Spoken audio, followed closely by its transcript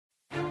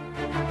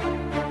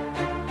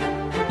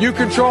You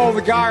control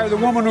the guy or the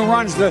woman who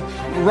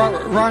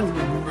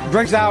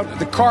brings out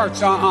the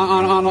carts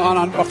on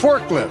a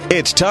forklift.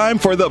 It's time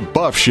for the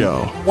Buff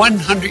Show.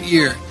 100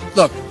 years.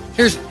 Look,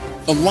 here's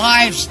the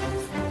lives.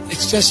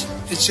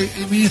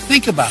 You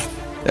think about it.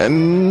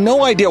 And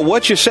no idea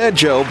what you said,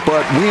 Joe,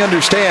 but we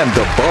understand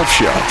the Buff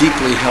Show.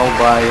 Deeply held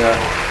by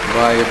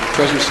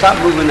President.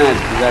 Stop moving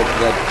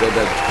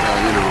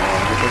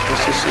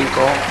what's this thing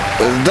called?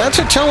 That's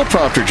a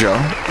teleprompter, Joe.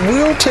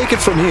 We'll take it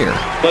from here.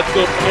 Let's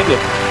go, Brandon.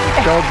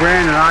 Go,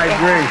 Brandon. I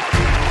agree.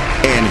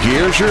 And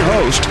here's your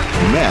host,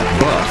 Matt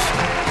Buff.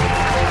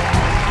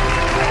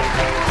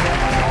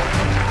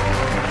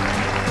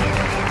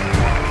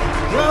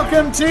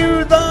 Welcome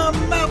to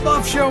the Matt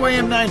Buff Show,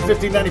 AM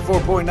 950,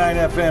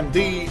 94.9 FM.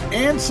 The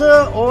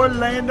Answer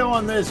Orlando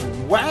on this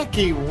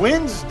wacky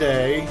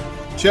Wednesday.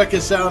 Check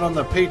us out on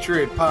the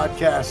Patriot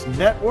Podcast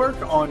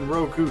Network on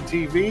Roku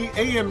TV,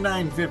 AM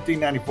 950,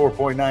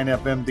 94.9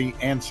 FM, The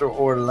Answer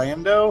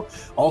Orlando.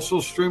 Also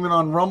streaming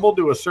on Rumble.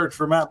 Do a search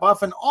for Matt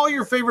Buff and all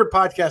your favorite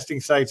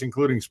podcasting sites,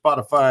 including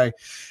Spotify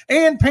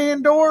and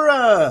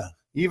Pandora,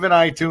 even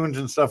iTunes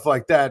and stuff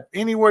like that.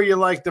 Anywhere you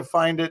like to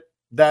find it,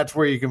 that's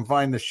where you can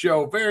find the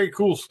show. Very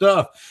cool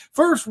stuff.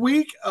 First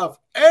week of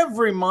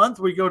every month,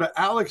 we go to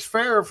Alex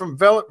Farrer from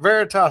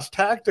Veritas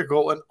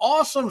Tactical, an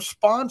awesome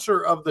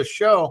sponsor of the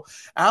show.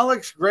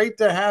 Alex, great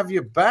to have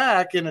you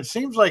back. And it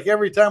seems like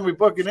every time we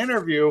book an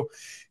interview,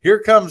 here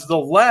comes the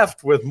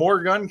left with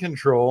more gun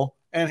control,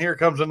 and here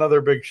comes another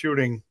big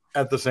shooting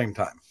at the same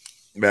time.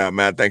 Yeah,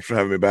 Matt, thanks for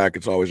having me back.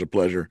 It's always a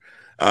pleasure.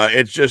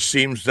 It just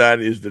seems that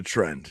is the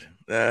trend.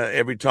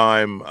 Every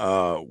time,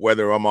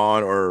 whether I'm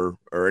on or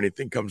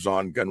anything comes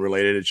on gun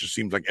related, it just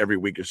seems like every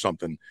week is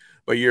something.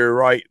 But you're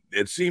right.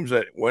 It seems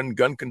that when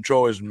gun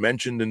control is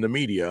mentioned in the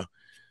media,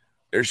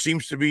 there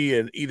seems to be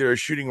either a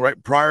shooting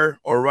right prior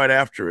or right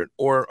after it,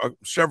 or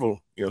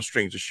several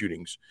strings of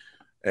shootings.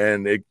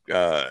 And it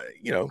kind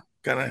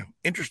of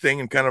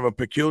interesting and kind of a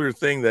peculiar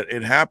thing that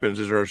it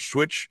happens. Is there a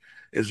switch?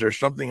 Is there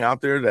something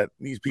out there that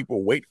these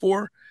people wait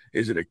for?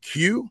 Is it a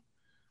cue?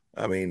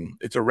 I mean,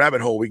 it's a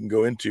rabbit hole we can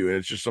go into, and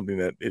it's just something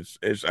that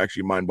it's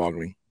actually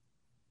mind-boggling.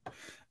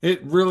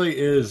 It really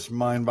is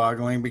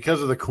mind-boggling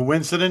because of the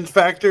coincidence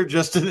factor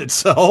just in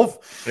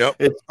itself. Yep.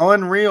 It's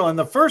unreal. And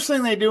the first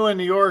thing they do in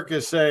New York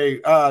is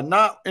say,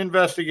 not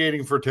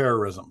investigating for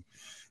terrorism.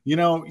 You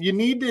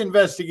need to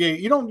investigate.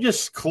 You don't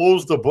just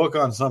close the book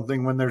on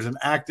something when there's an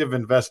active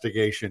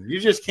investigation. You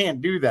just can't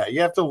do that.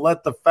 You have to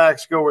let the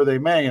facts go where they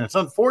may. And it's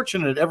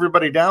unfortunate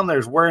everybody down there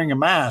is wearing a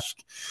mask.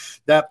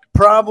 That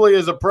probably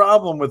is a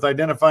problem with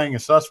identifying a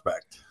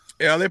suspect.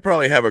 Yeah, they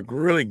probably have a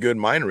really good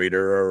mind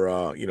reader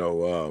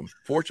or,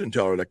 fortune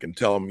teller that can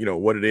tell them,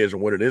 what it is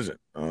and what it isn't.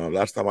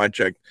 Last time I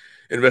checked,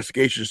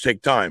 investigations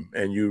take time,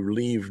 and you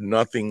leave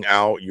nothing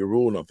out. You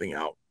rule nothing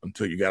out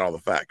until you got all the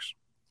facts.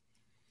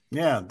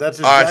 Yeah, that's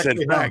exactly I said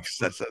facts.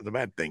 That's the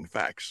bad thing,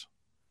 facts.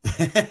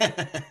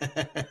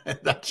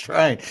 That's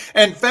right.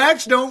 And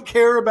facts don't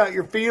care about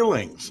your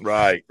feelings.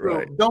 Right.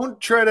 So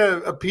don't try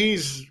to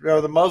appease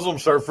the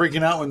Muslims start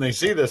freaking out when they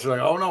see this. They're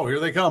like, oh, no, here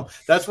they come.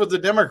 That's what the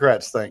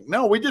Democrats think.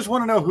 No, we just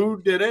want to know who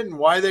did it and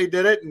why they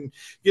did it and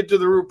get to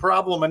the root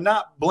problem and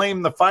not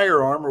blame the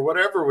firearm or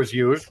whatever was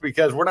used,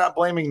 because we're not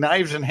blaming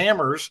knives and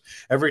hammers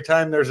every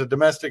time there's a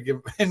domestic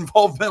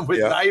involvement with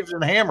knives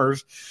and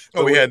hammers.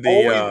 Well, we had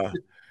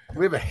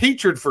we have a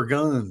hatred for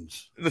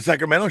guns. The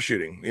Sacramento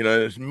shooting,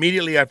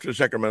 immediately after the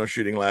Sacramento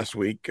shooting last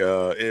week,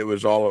 it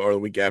was all, or the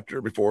week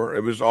before,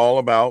 it was all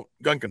about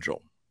gun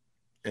control.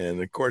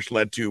 And of course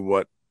led to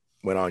what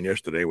went on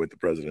yesterday with the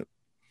president.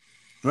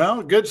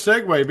 Well, good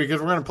segue,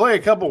 because we're going to play a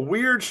couple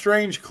weird,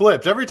 strange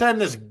clips. Every time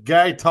this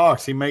guy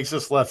talks, he makes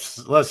us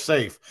less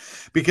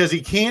safe because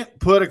he can't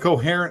put a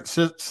coherent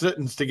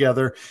sentence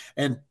together.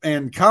 And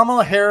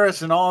Kamala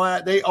Harris and all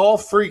that, they all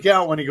freak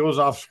out when he goes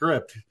off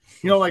script.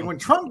 Like when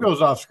Trump goes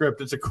off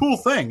script, it's a cool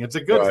thing. It's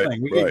a good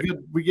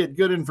thing. We get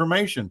good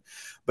information.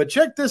 But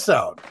check this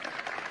out.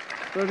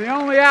 We're the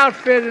only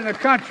outfit in the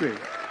country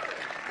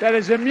that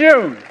is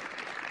immune.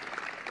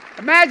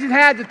 Imagine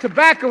had the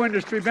tobacco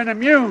industry been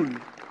immune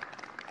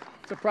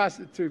to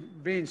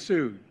prostitute being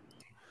sued.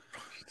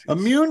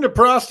 Immune to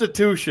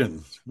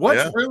prostitution.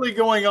 What's really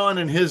going on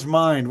in his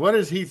mind? What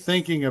is he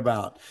thinking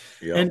about?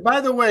 Yep. And by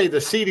the way, the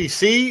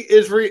CDC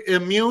is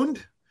immune.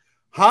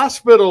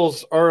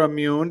 Hospitals are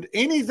immune.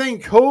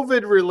 Anything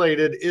COVID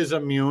related is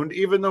immune,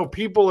 even though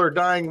people are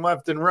dying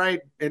left and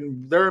right,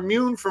 and they're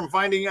immune from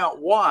finding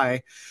out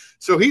why.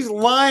 So he's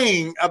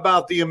lying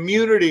about the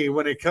immunity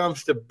when it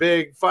comes to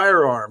big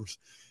firearms.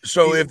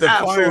 So if the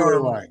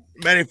firearm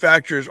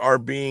manufacturers are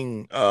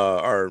being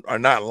are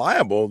not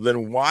liable,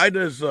 then why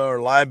does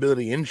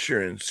liability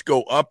insurance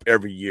go up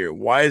every year?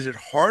 Why is it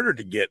harder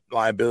to get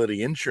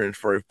liability insurance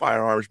for a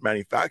firearms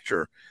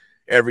manufacturer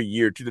every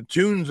year, to the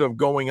tunes of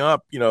going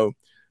up,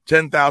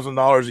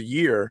 $10,000 a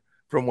year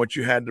from what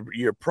you had the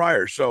year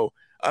prior? So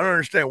I don't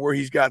understand where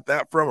he's got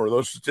that from or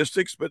those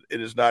statistics, but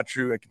it is not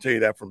true. I can tell you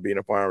that from being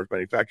a firearms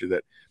manufacturer,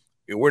 that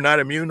we're not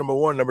immune, number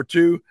one. Number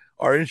two,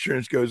 our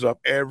insurance goes up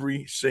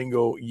every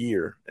single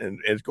year, and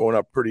it's going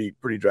up pretty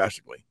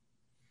drastically.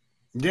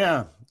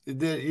 Yeah,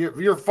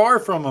 you're far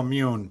from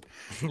immune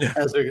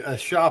as a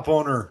shop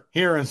owner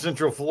here in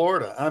Central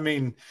Florida. I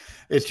mean,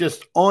 it's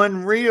just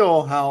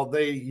unreal how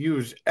they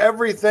use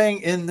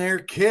everything in their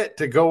kit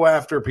to go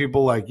after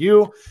people like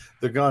you,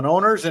 the gun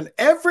owners, and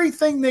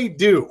everything they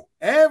do,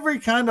 every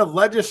kind of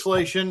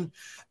legislation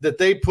that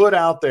they put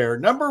out there.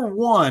 Number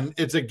one,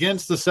 it's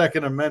against the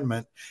Second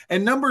Amendment.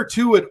 And number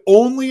two, it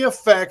only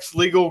affects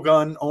legal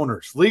gun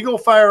owners. Legal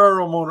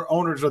firearm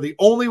owners are the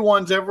only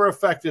ones ever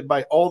affected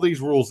by all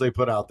these rules they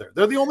put out there.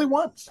 They're the only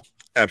ones.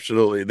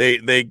 Absolutely.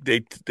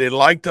 They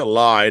like to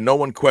lie. No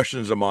one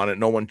questions them on it.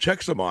 No one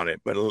checks them on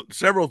it. But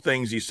several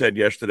things he said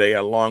yesterday,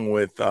 along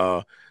with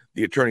the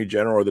Attorney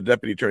General or the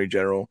Deputy Attorney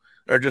General,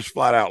 are just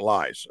flat out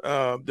lies.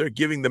 They're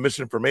giving the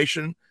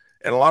misinformation.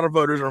 And a lot of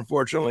voters,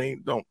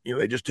 unfortunately, don't,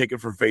 they just take it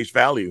for face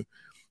value.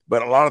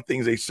 But a lot of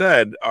things they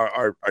said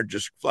are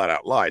just flat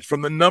out lies.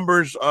 From the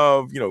numbers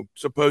of,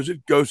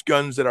 supposed ghost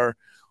guns that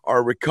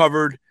are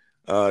recovered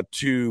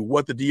to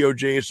what the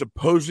DOJ is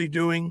supposedly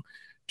doing,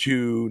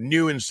 to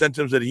new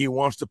incentives that he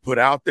wants to put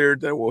out there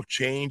that will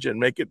change and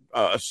make it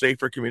a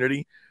safer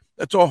community.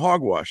 That's all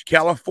hogwash.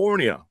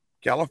 California,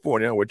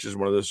 which is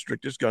one of the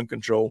strictest gun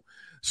control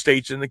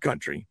states in the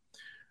country,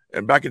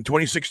 and back in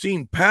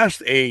 2016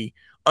 passed a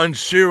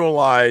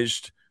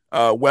unserialized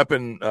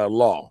weapon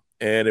law.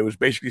 And it was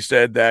basically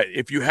said that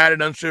if you had an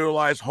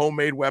unserialized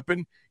homemade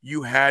weapon,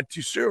 you had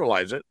to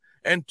serialize it.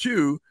 And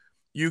two,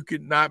 you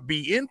could not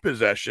be in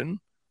possession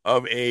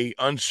of a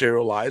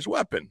unserialized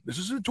weapon. This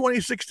is in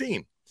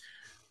 2016.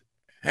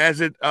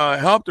 Has it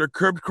helped or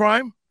curbed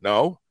crime?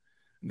 No.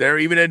 They're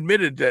even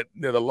admitted that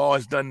the law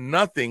has done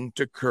nothing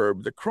to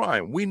curb the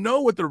crime. We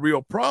know what the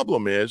real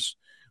problem is.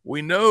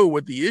 We know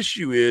what the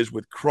issue is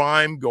with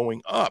crime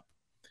going up.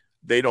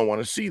 They don't want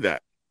to see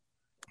that.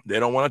 They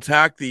don't want to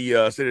attack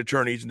the state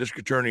attorneys and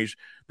district attorneys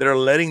that are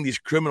letting these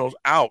criminals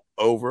out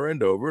over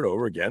and over and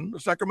over again. The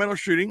Sacramento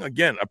shooting,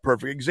 again, a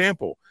perfect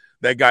example.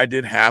 That guy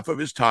did half of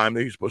his time that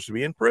he was supposed to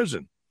be in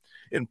prison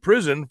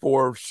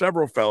for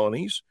several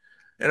felonies.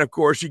 And, of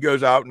course, he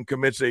goes out and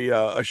commits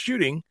a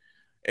shooting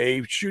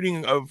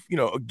of,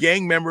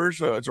 gang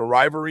members. It's a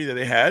rivalry that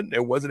they had.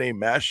 It wasn't a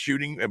mass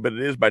shooting, but it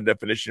is by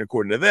definition,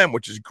 according to them,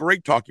 which is a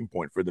great talking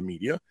point for the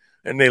media.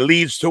 And it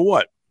leads to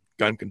what?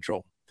 Gun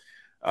control.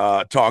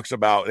 Talks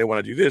about they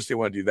want to do this, they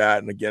want to do that.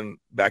 And again,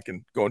 back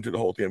and going to the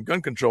whole thing of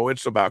gun control,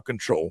 it's about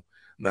control,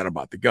 not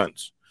about the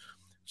guns.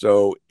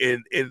 So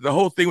the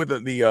whole thing with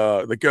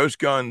the ghost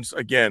guns,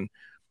 again,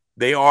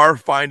 they are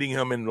finding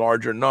them in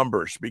larger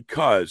numbers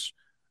because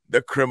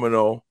the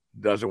criminal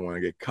doesn't want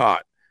to get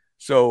caught.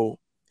 So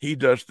he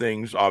does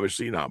things,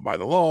 obviously not by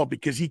the law,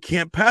 because he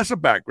can't pass a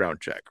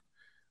background check.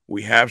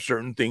 We have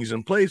certain things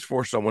in place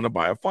for someone to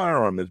buy a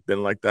firearm. It's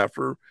been like that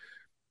for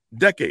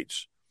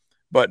decades.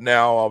 But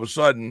now all of a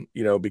sudden,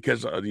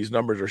 because these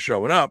numbers are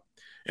showing up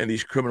and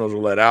these criminals are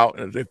let out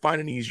and they find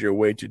an easier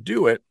way to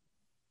do it.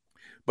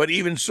 But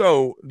even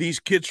so, these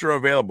kits are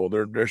available.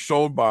 They're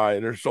sold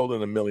in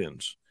the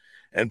millions.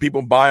 And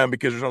people buy them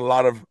because there's a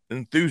lot of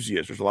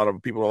enthusiasts. There's a lot of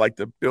people that like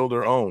to build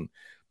their own.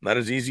 Not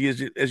as easy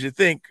as you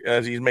think,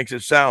 as he makes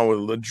it sound,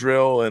 with a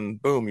drill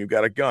and boom, you've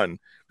got a gun.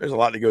 There's a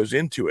lot that goes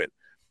into it.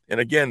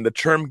 And again, the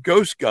term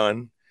ghost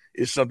gun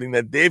is something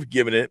that they've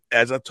given it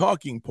as a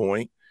talking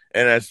point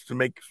and as to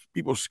make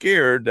people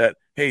scared that,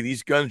 hey,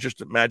 these guns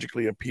just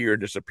magically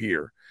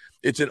disappear.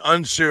 It's an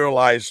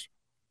unserialized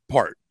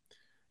part.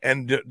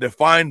 And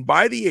defined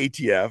by the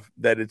ATF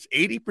that it's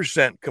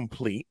 80%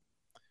 complete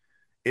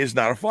is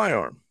not a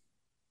firearm.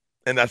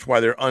 And that's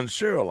why they're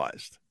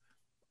unserialized.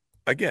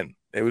 Again,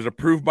 it was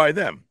approved by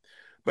them.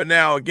 But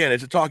now, again,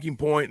 it's a talking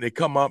point. They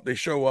come up, they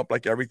show up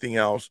like everything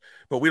else.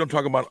 But we don't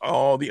talk about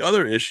all the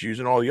other issues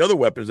and all the other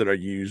weapons that are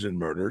used in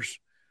murders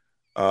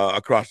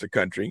across the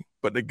country.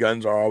 But the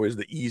guns are always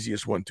the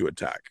easiest one to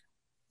attack.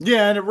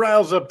 Yeah, and it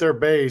riles up their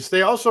base.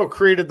 They also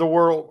created the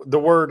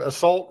word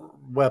assault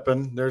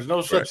weapon. There's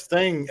no such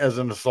thing as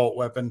an assault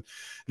weapon.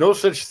 No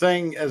such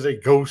thing as a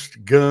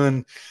ghost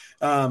gun.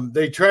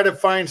 They try to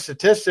find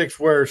statistics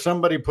where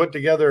somebody put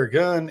together a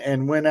gun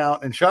and went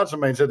out and shot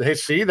somebody and said, hey,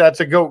 see,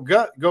 that's a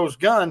ghost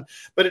gun.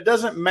 But it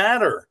doesn't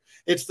matter.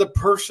 It's the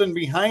person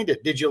behind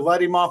it. Did you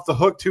let him off the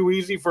hook too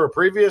easy for a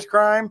previous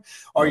crime?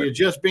 Are you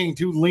just being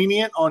too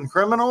lenient on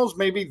criminals?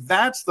 Maybe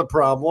that's the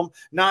problem,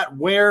 not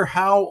where,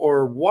 how,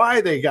 or why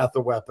they got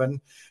the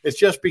weapon. It's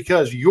just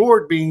because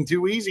you're being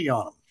too easy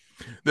on them.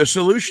 The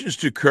solutions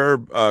to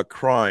curb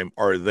crime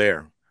are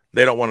there.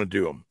 They don't want to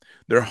do them.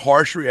 They're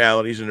harsh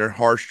realities and they're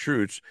harsh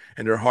truths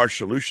and they're harsh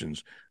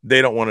solutions.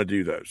 They don't want to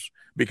do those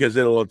because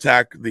it'll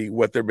attack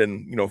what they've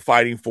been,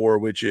 fighting for,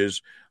 which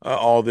is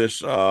all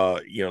this,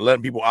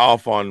 letting people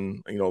off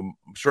on,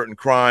 certain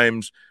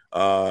crimes,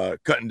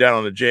 cutting down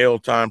on the jail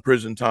time,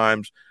 prison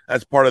times.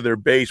 That's part of their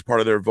base, part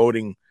of their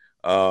voting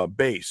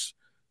base.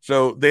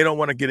 So they don't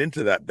want to get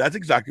into that. That's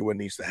exactly what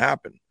needs to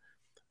happen.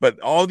 But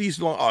all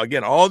these laws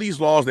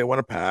they want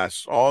to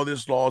pass, all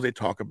these laws they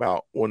talk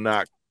about will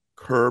not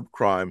curb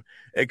crime,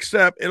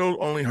 except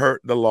it'll only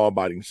hurt the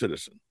law-abiding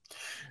citizen.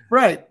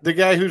 Right. The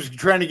guy who's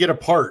trying to get a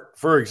part,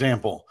 for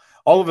example,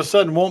 all of a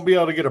sudden won't be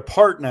able to get a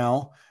part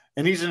now.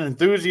 And he's an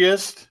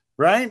enthusiast,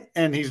 right?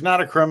 And he's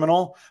not a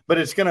criminal, but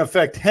it's going to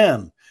affect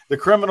him. The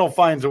criminal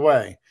finds a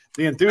way.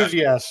 The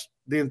enthusiast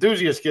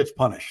gets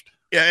punished.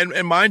 Yeah,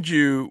 and mind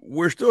you,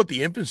 we're still at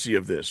the infancy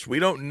of this. We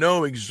don't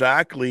know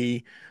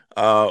exactly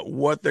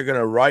what they're going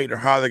to write or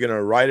how they're going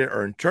to write it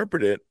or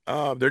interpret it.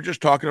 They're just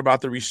talking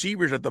about the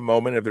receivers at the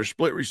moment. If they're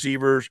split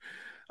receivers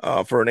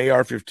for an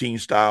AR-15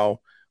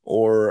 style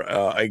or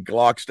a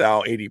Glock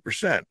style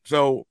 80%.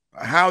 So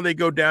how they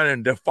go down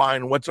and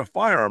define what's a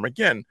firearm.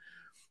 Again,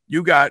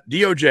 you got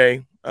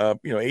DOJ,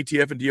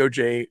 ATF and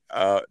DOJ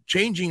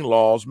changing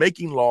laws,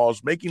 making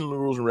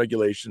rules and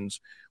regulations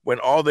when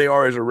all they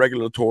are is a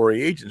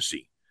regulatory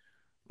agency,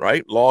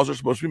 right? Laws are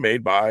supposed to be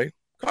made by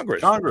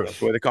Congress. That's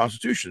the way the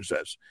Constitution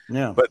says.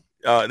 Yeah. But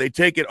they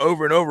take it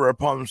over and over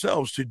upon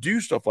themselves to do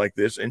stuff like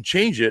this and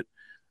change it.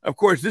 Of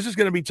course, this is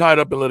going to be tied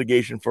up in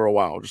litigation for a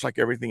while, just like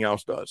everything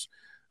else does.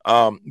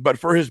 But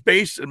for his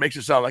base, it makes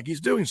it sound like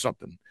he's doing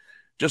something.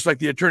 Just like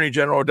the Attorney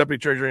General or Deputy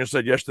Attorney General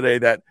said yesterday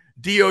that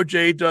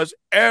DOJ does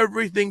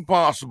everything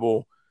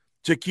possible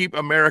to keep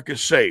America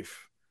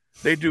safe.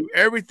 They do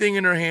everything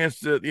in their hands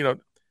to,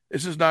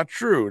 this is not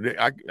true.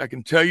 I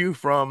can tell you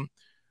from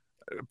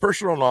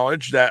personal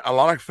knowledge that a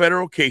lot of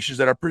federal cases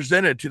that are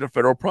presented to the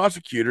federal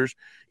prosecutors,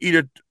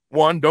 either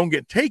one, don't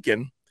get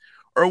taken,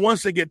 or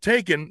once they get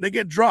taken, they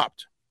get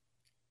dropped.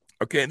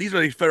 Okay, and these are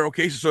these federal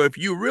cases. So if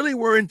you really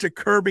were into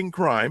curbing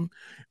crime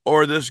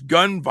or this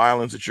gun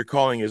violence that you're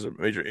calling is a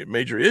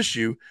major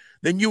issue,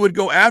 then you would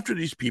go after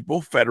these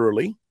people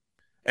federally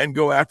and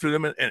go after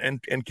them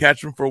and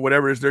catch them for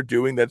whatever it is they're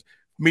doing that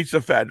meets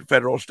the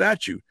federal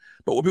statute.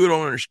 But what people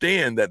don't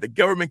understand that the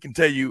government can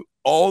tell you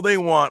all they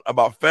want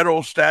about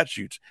federal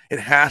statutes. It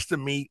has to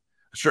meet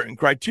certain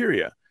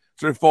criteria.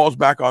 So it falls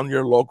back on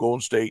your local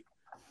and state,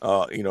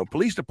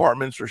 police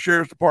departments or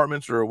sheriff's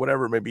departments or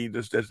whatever it may be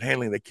that's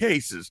handling the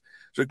cases.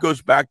 So it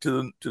goes back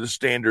to the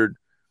standard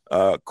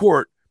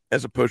court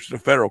as opposed to the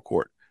federal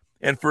court.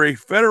 And for a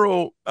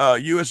federal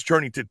U.S.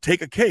 attorney to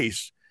take a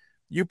case,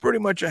 you pretty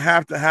much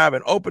have to have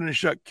an open and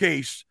shut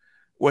case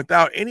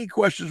without any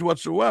questions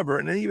whatsoever.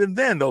 And even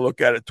then, they'll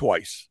look at it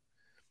twice.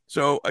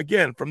 So,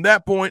 again, from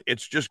that point,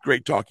 it's just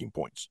great talking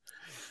points.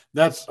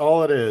 That's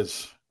all it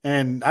is.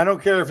 And I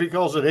don't care if he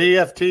calls it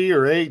AFT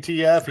or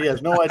ATF. He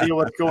has no idea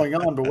what's going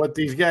on. But what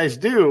these guys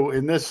do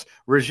in this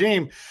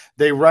regime,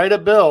 they write a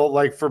bill,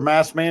 like for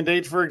mask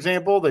mandates, for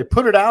example. They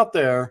put it out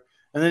there,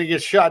 and then it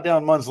gets shot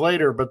down months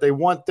later. But they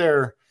want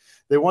their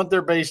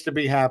base to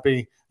be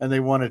happy, and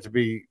they want it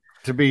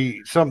to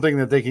be something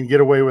that they can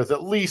get away with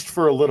at least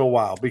for a little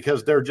while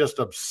because they're just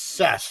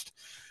obsessed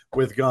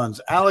with guns.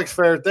 Alex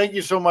Fair, thank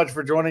you so much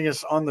for joining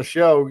us on the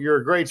show. You're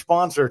a great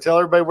sponsor. Tell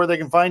everybody where they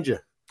can find you.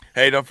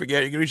 Hey, don't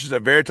forget, you can reach us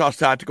at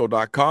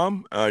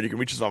VeritasTactical.com. You can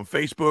reach us on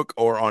Facebook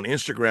or on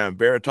Instagram,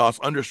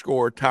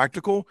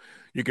 Veritas_tactical.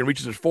 You can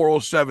reach us at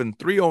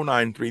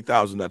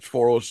 407-309-3000. That's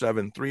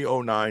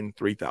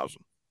 407-309-3000.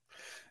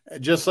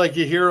 Just like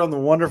you hear on the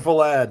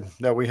wonderful ad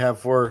that we have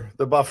for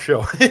the Buff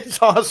Show.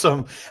 It's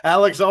awesome.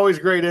 Alex, always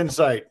great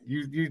insight.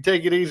 You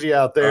take it easy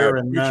out there.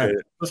 And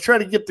let's try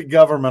to get the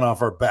government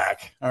off our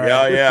back. All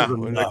right? Yeah.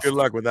 Good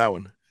luck with that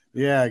one.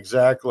 Yeah,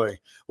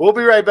 exactly. We'll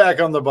be right back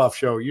on the Buff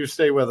Show. You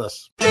stay with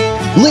us.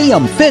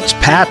 Liam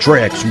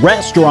Fitzpatrick's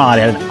Restaurant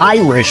and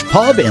Irish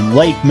Pub in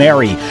Lake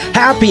Mary.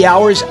 Happy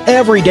hours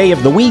every day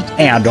of the week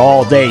and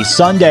all day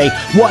Sunday.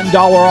 $1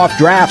 off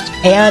drafts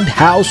and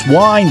house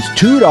wines.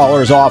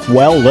 $2 off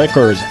well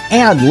liquors.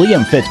 And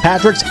Liam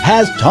Fitzpatrick's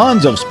has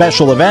tons of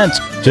special events.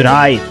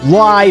 Tonight,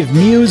 live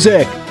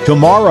music.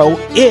 Tomorrow,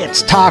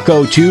 it's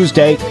Taco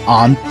Tuesday.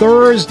 On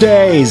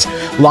Thursdays,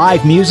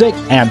 live music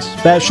and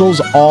specials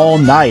all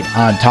night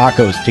on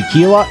tacos,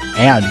 tequila,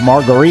 and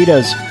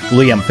margaritas.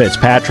 Liam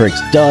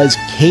Fitzpatrick's does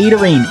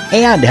catering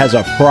and has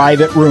a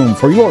private room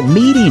for your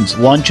meetings,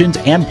 luncheons,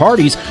 and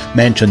parties.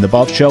 Mention the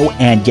Buff Show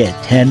and get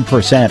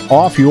 10%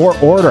 off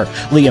your order.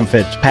 Liam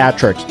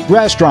Fitzpatrick's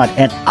Restaurant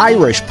and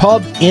Irish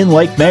Pub in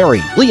Lake Mary.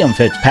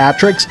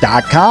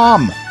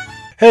 LiamFitzpatricks.com.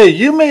 Hey,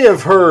 you may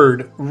have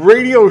heard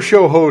radio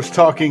show hosts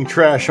talking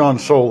trash on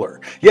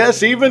solar.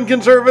 Yes, even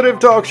conservative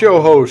talk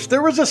show hosts.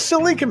 There was a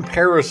silly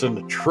comparison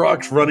to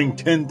trucks running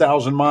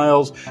 10,000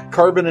 miles,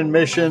 carbon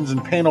emissions,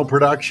 and panel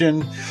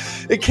production.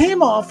 It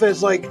came off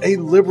as like a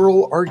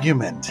liberal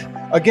argument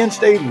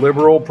against a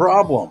liberal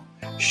problem.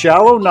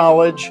 Shallow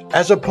knowledge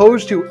as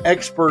opposed to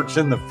experts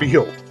in the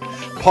field.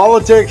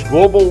 Politics,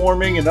 global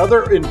warming, and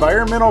other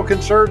environmental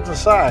concerns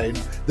aside,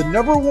 the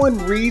number one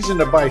reason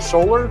to buy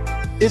solar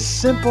is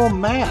simple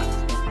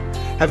math.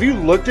 Have you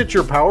looked at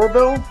your power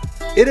bill?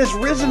 It has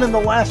risen in the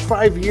last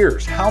 5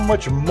 years. How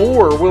much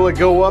more will it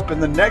go up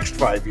in the next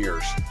 5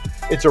 years?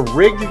 It's a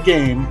rigged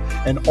game,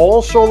 and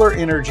All Solar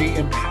Energy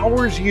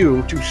empowers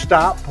you to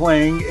stop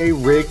playing a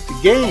rigged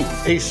game.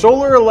 A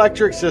solar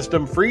electric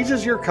system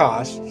freezes your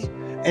costs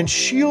and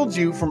shields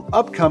you from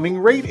upcoming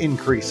rate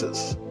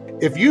increases.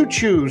 If you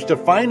choose to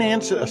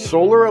finance a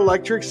solar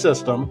electric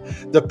system,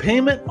 the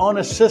payment on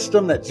a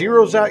system that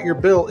zeroes out your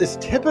bill is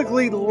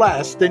typically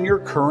less than your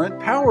current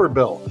power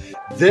bill.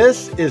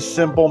 This is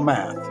simple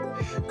math.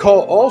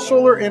 Call All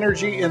Solar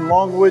Energy in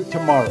Longwood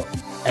tomorrow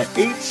at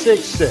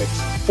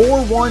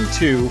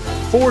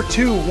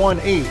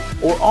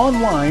 866-412-4218 or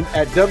online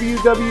at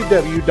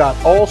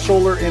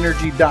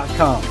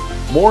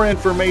www.allsolarenergy.com. More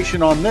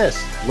information on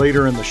this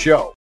later in the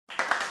show.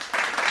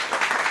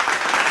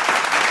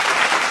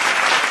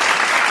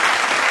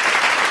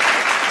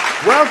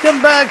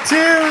 Welcome back to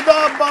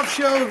the Buff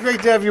Show.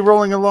 Great to have you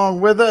rolling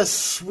along with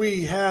us.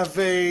 We have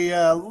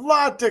a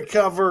lot to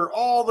cover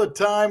all the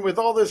time with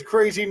all this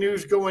crazy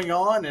news going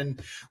on,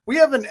 and we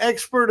have an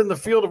expert in the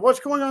field of what's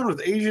going on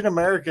with Asian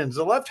Americans.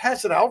 The left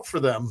has it out for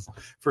them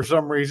for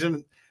some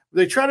reason.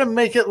 They try to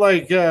make it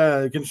like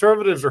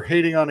conservatives are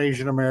hating on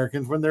Asian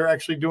Americans when they're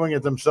actually doing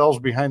it themselves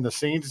behind the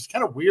scenes. It's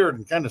kind of weird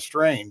and kind of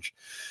strange.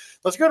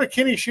 Let's go to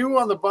Kenny Xu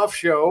on the Buff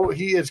Show.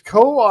 He is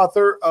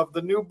co-author of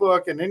the new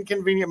book, An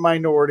Inconvenient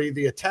Minority,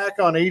 The Attack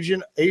on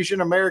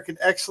Asian American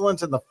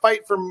Excellence and the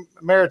Fight for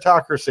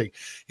Meritocracy.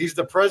 He's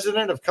the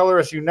president of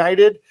Colorists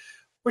United,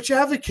 which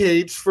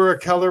advocates for a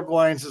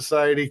colorblind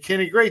society.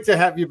 Kenny, great to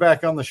have you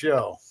back on the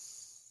show.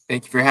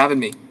 Thank you for having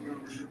me.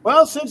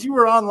 Well, since you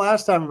were on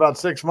last time about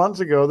 6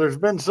 months ago, there's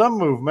been some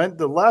movement.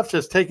 The left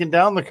has taken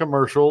down the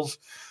commercials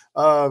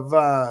of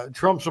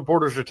Trump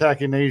supporters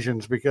attacking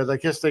Asians because I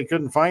guess they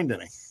couldn't find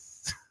any.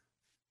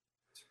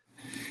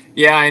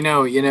 Yeah, I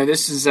know.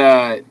 This is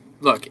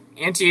look,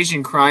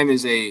 anti-Asian crime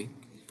is a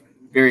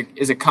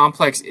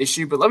complex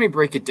issue, but let me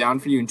break it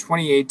down for you. In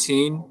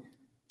 2018,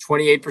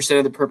 28%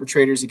 of the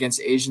perpetrators against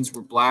Asians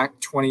were black,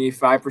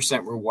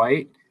 25% were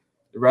white,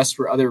 the rest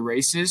were other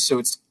races. So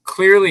it's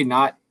clearly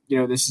not,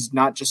 this is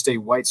not just a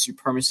white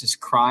supremacist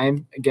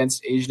crime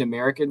against Asian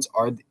Americans.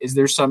 Is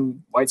there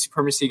some white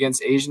supremacy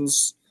against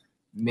Asians?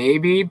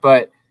 Maybe,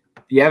 but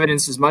the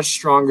evidence is much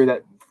stronger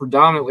that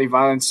predominantly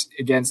violence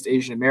against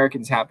Asian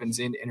Americans happens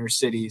in inner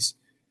cities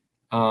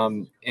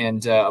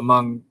and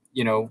among,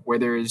 where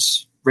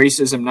there's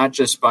racism, not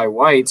just by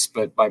whites,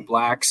 but by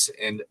blacks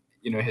and,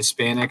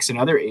 Hispanics and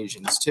other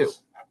Asians too.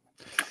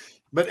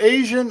 But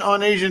Asian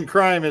on Asian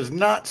crime is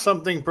not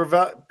something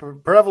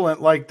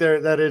prevalent like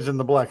that is in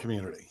the black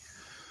community.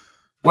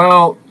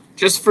 Well,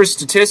 just for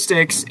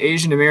statistics,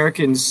 Asian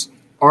Americans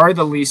are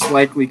the least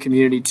likely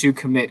community to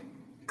commit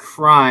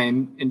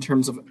crime in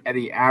terms of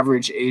the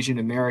average Asian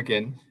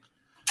American.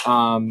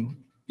 That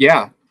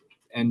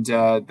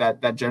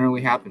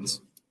generally happens.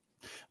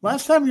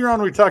 Last time you were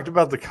on, we talked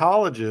about the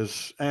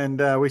colleges,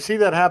 and we see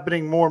that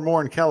happening more and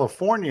more in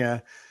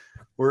California,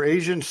 where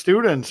Asian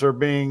students are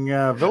being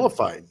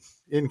vilified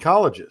in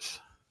colleges.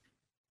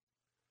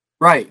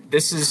 Right.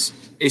 This is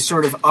a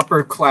sort of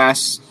upper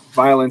class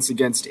violence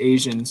against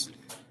Asians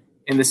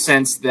in the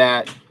sense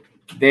that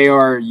they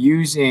are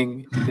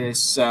using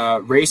this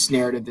race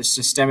narrative, this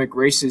systemic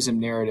racism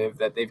narrative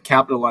that they've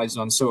capitalized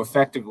on so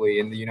effectively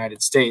in the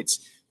United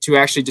States to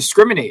actually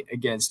discriminate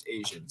against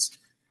Asians.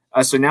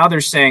 So now they're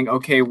saying,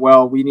 okay,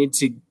 well, we need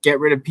to get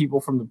rid of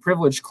people from the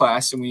privileged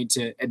class and we need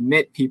to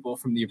admit people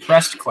from the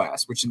oppressed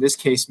class, which in this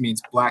case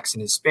means blacks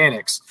and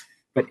Hispanics.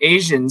 But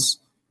Asians,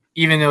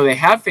 even though they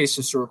have faced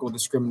historical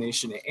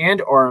discrimination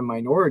and are a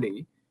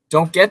minority,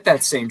 don't get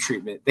that same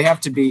treatment. They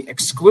have to be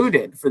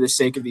excluded for the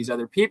sake of these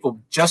other people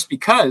just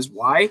because.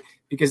 Why?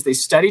 Because they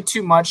study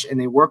too much and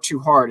they work too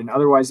hard, and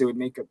otherwise they would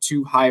make up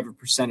too high of a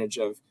percentage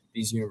of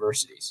these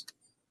universities.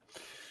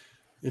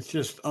 It's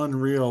just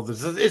unreal.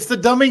 It's the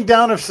dumbing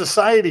down of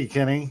society,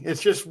 Kenny.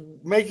 It's just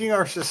making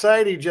our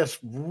society just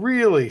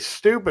really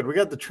stupid. We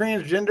got the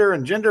transgender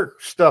and gender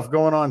stuff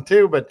going on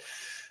too, but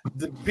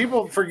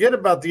people forget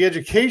about the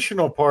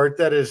educational part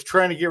that is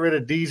trying to get rid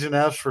of D's and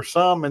F's for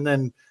some and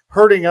then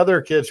hurting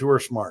other kids who are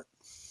smart.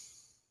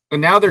 And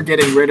now they're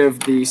getting rid of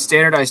the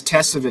standardized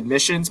tests of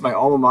admissions. My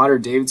alma mater,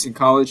 Davidson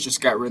College,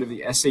 just got rid of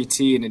the SAT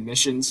and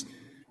admissions.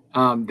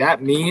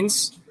 That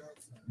means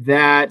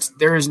that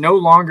there is no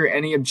longer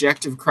any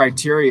objective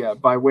criteria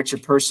by which a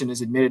person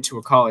is admitted to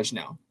a college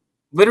now.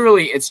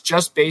 Literally, it's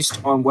just based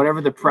on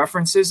whatever the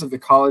preferences of the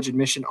college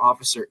admission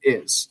officer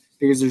is,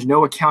 because there's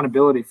no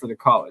accountability for the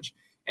college.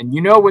 And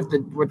with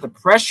the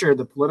pressure,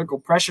 the political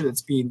pressure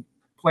that's being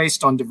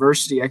placed on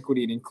diversity,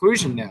 equity, and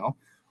inclusion now,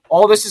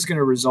 all this is going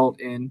to result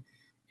in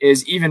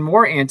is even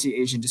more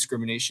anti-Asian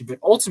discrimination, but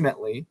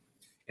ultimately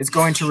it's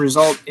going to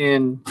result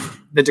in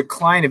the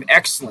decline of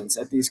excellence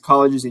at these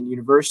colleges and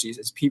universities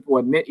as people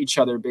admit each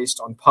other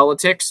based on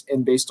politics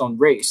and based on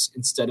race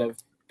instead of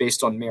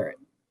based on merit.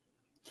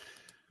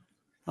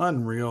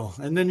 Unreal.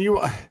 And then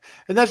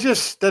that's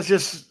just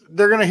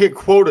they're going to hit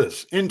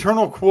quotas,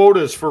 internal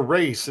quotas for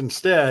race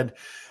instead.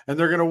 And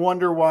they're going to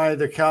wonder why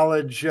the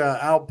college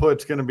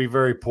output's going to be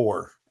very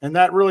poor. And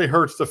that really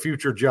hurts the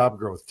future job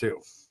growth too.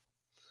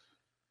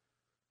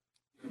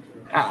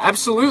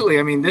 Absolutely.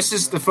 I mean, this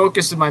is the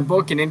focus of my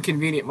book, An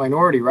Inconvenient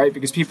Minority, right?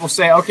 Because people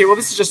say, okay, well,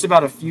 this is just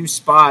about a few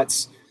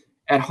spots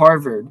at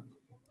Harvard,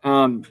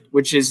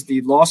 which is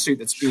the lawsuit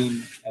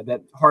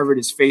that Harvard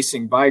is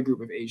facing by a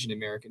group of Asian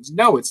Americans.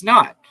 No, it's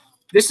not.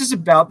 This is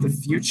about the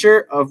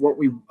future of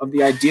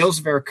the ideals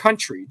of our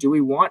country. Do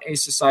we want a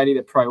society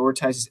that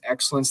prioritizes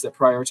excellence, that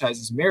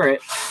prioritizes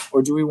merit,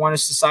 or do we want a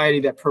society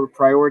that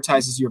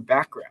prioritizes your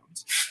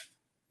background?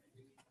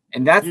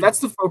 And that's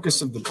the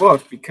focus of the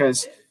book,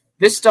 because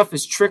this stuff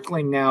is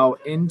trickling now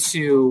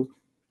into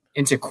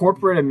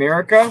corporate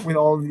America with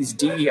all of these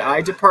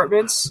DEI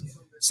departments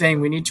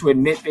saying we need to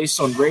admit based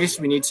on race,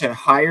 we need to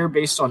hire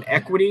based on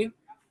equity,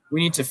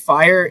 we need to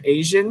fire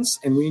Asians,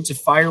 and we need to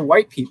fire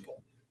white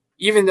people,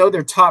 even though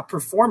they're top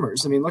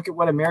performers. I mean, look at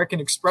what American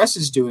Express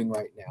is doing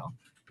right now.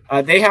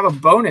 They have a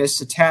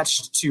bonus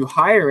attached to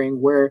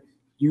hiring where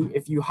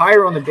if you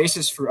hire on the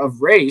basis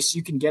of race,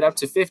 you can get up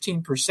to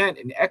 15%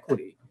 in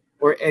equity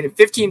or at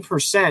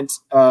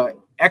 15%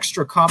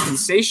 extra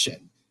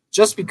compensation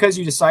just because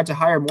you decide to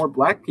hire more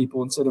black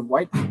people instead of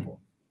white people.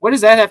 What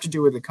does that have to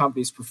do with the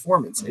company's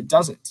performance? It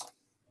doesn't.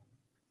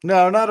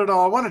 No, not at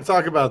all. I want to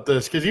talk about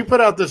this because you put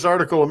out this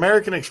article,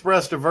 American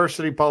Express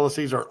diversity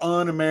policies are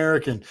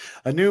un-American,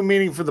 a new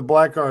meaning for the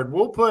black card.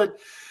 We'll put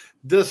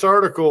this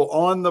article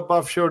on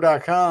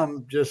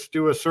thebuffshow.com. Just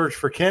do a search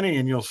for Kenny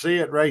and you'll see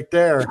it right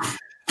there.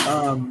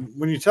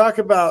 When you talk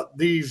about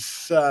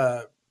these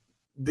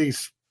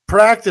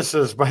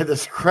practices by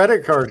this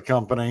credit card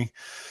company,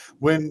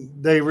 when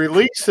they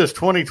released this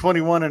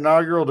 2021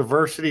 inaugural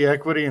Diversity,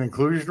 Equity, and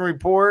Inclusion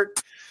Report,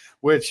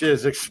 which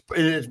is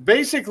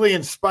basically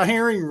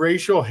inspiring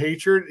racial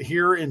hatred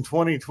here in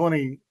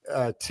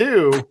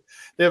 2022,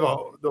 they have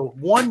the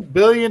 $1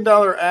 billion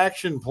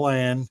action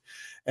plan,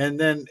 and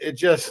then it's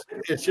just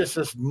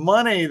this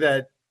money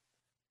that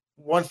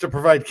wants to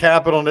provide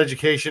capital and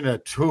education to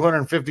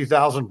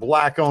 250,000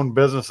 black-owned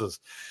businesses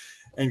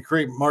and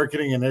create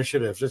marketing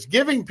initiatives. It's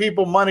giving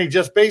people money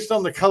just based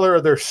on the color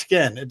of their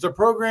skin. It's a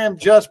program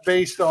just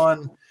based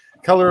on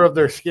color of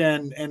their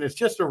skin, and it's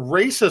just a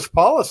racist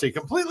policy,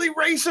 completely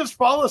racist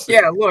policy.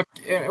 Yeah, look,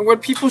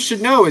 what people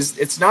should know is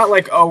it's not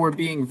like, oh, we're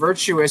being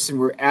virtuous and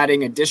we're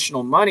adding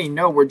additional money.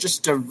 No, we're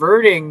just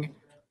diverting.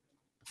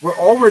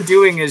 All we're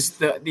doing is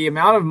the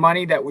amount of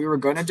money that we were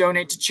going to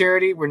donate to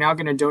charity, we're now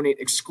going to donate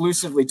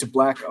exclusively to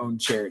black-owned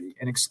charity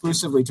and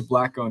exclusively to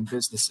black-owned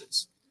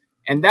businesses.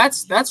 And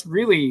that's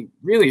really,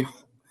 really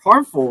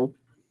harmful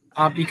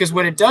because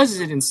what it does is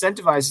it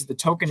incentivizes the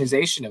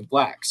tokenization of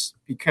blacks,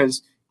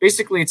 because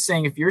basically it's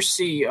saying if your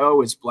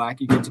CEO is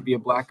black, you get to be a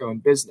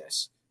black-owned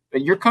business.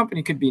 But your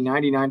company could be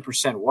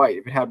 99% white.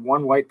 If it had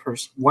one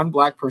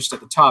black person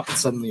at the top, it's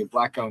suddenly a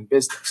black-owned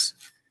business.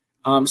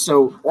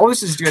 So all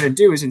this is going to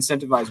do is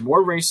incentivize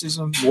more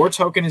racism, more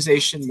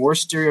tokenization, more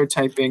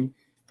stereotyping,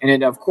 and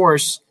it, of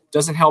course,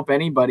 doesn't help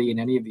anybody in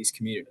any of these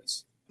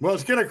communities. Well,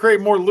 it's going to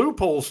create more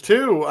loopholes,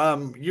 too.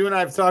 You and I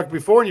have talked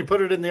before, and you put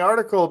it in the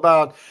article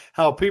about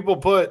how people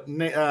put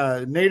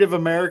Native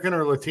American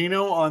or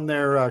Latino on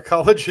their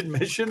college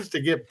admissions to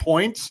get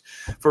points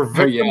for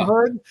victimhood.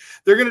 Oh, yeah.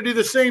 They're going to do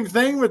the same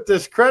thing with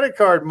this credit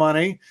card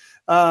money.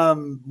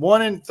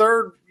 1 in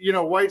 3,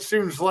 white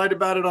students lied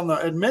about it on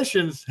the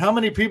admissions. How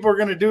many people are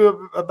going to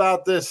do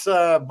about this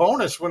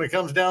bonus when it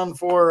comes down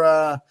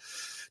for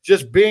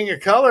just being a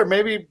color?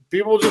 Maybe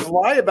people just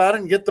lie about it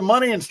and get the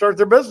money and start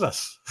their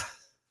business.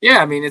 Yeah,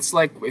 I mean, it's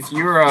like if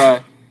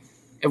you're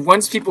if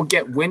once people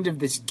get wind of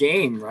this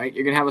game, right,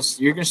 you're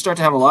gonna start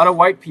to have a lot of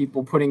white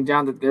people putting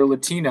down that they're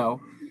Latino.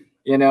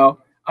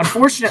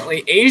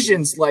 Unfortunately,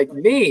 Asians like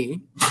me,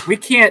 we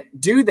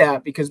can't do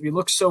that because we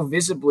look so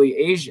visibly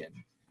Asian.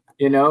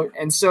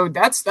 And so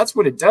that's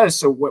what it does.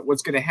 So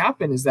what's going to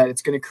happen is that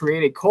it's going to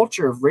create a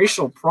culture of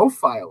racial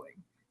profiling.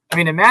 I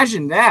mean,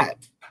 imagine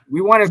that. We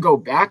want to go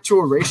back to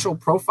a racial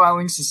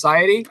profiling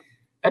society.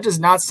 That does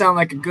not sound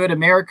like a good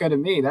America to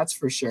me. That's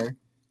for sure.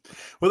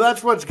 Well,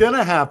 that's what's going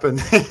to happen.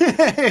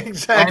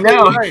 Exactly. I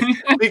know. Right.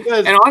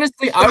 Because, and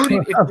honestly, I would.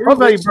 If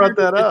you're you brought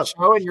that up.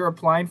 Show and you're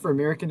applying for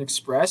American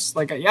Express,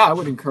 I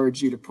would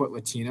encourage you to put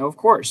Latino. Of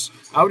course,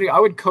 I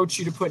would coach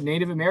you to put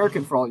Native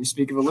American for all you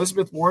speak. If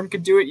Elizabeth Warren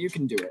could do it, you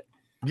can do it.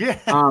 Yeah.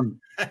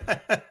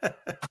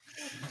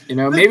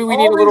 Maybe we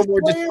need a little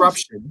more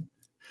disruption.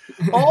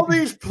 All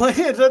these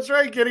plans. That's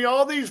right, Kenny.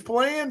 All these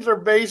plans are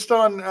based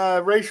on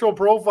racial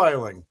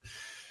profiling.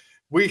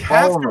 We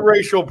have to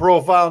racial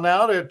profile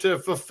now to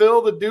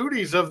fulfill the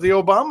duties of the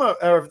Obama.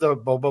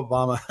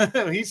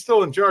 He's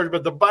still in charge,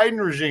 but the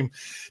Biden regime.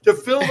 To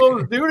fill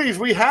those duties,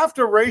 we have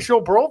to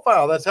racial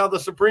profile. That's how the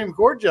Supreme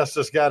Court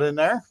justice got in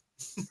there.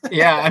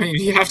 Yeah, I mean,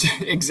 you have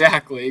to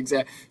exactly.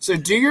 So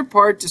do your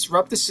part,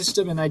 disrupt the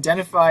system, and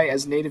identify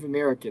as Native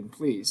American,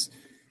 please,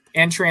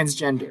 and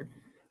transgender.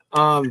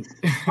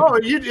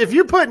 If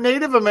you put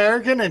Native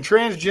American and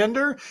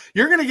transgender,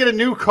 you're going to get a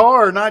new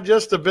car, not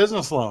just a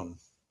business loan.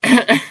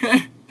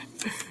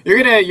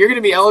 You're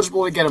gonna be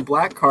eligible to get a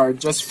black card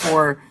just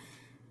for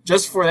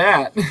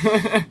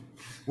that.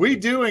 We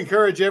do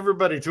encourage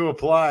everybody to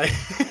apply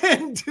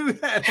and do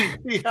that and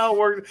see how it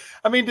works.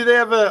 I mean, do they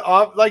have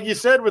like you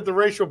said with the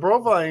racial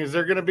profiling? Is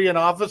there going to be an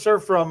officer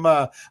from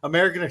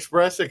American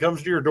Express that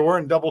comes to your door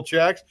and double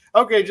checks?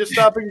 Okay, just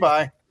stopping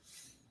by.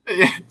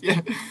 Yeah.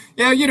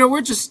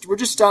 We're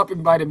just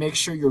stopping by to make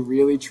sure you're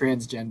really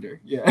transgender.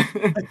 Yeah.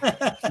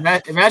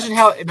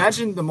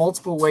 Imagine the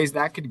multiple ways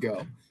that could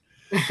go.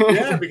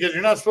 Yeah, because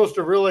you're not supposed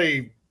to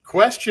really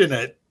question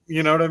it.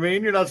 You know what I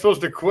mean? You're not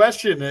supposed to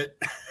question it.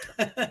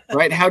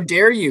 Right? How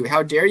dare you?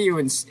 How dare you?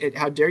 And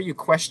how dare you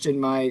question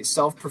my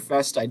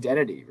self-professed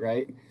identity?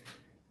 Right?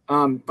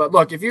 But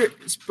look,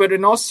 but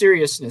in all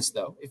seriousness,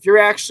 though, if you're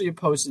actually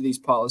opposed to these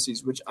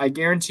policies, which I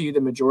guarantee you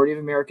the majority of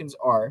Americans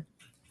are,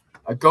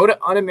 go to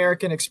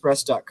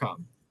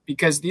unamericanexpress.com,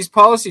 because these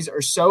policies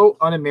are so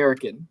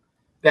un-American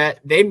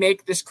that they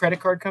make this credit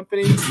card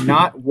company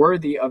not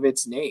worthy of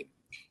its name.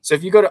 So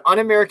if you go to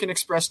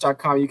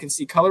unamericanexpress.com, you can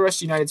see Color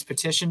Rust United's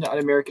petition to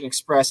Un-American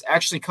Express,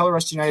 actually Color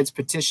Rust United's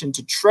petition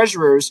to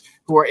treasurers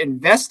who are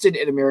invested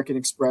in American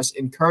Express,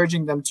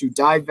 encouraging them to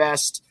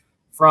divest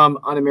from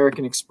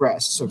Un-American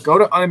Express. So go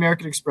to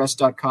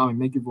unamericanexpress.com and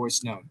make your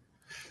voice known.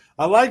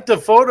 I like the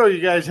photo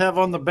you guys have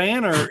on the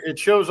banner. It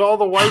shows all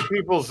the white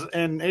people's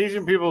and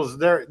Asian people's.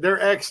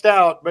 They're X'd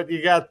out, but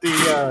you got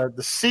the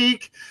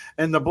Sikh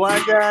and the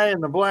black guy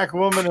and the black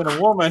woman and a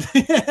woman.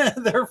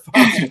 They're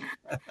fine.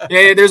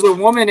 Yeah, there's a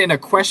woman in a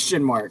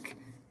question mark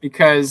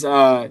because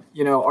are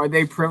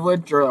they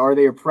privileged or are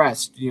they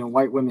oppressed?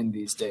 White women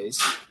these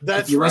days.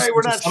 That's right.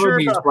 We're not some sure of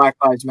these about Black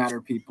Lives Matter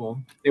people.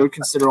 They would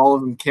consider all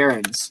of them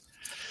Karens.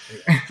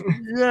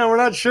 Yeah, we're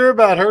not sure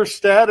about her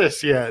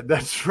status yet.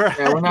 That's right.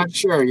 Yeah, we're not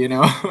sure,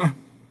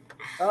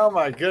 Oh,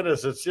 my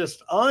goodness. It's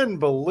just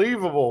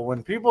unbelievable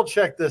when people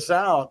check this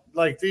out,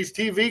 like these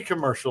TV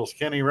commercials,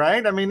 Kenny,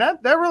 right? I mean,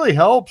 that really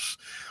helps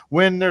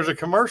when there's a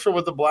commercial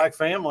with a black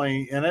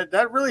family, and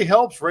that really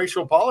helps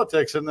racial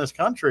politics in this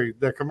country,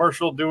 the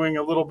commercial doing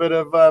a little bit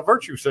of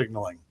virtue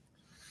signaling.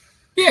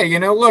 Yeah,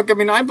 look, I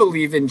mean, I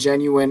believe in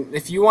genuine.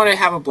 If you want to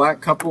have a black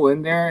couple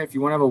in there, if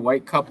you want to have a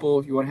white couple,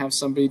 if you want to have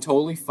somebody,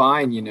 totally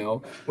fine,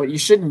 What you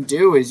shouldn't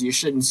do is you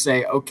shouldn't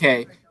say,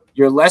 okay,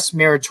 you're less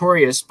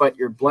meritorious, but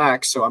you're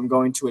black, so I'm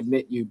going to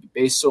admit you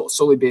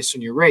solely based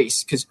on your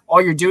race. Because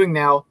all you're doing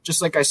now,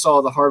 just like I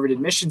saw the Harvard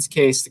admissions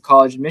case, the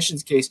college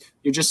admissions case,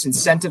 you're just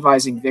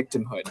incentivizing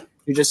victimhood.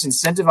 You're just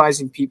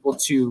incentivizing people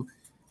to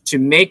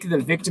make the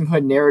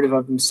victimhood narrative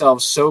of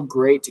themselves so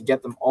great to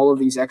get them all of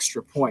these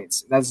extra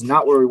points. That's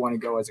not where we want to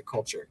go as a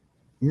culture.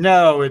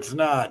 No, it's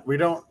not. We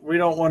don't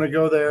want to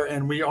go there,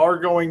 and we are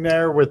going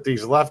there with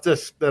these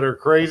leftists that are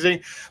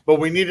crazy,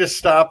 but we need to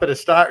stop it. It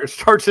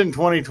starts in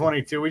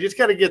 2022. We just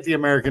got to get the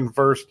American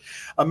first,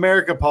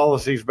 America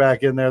policies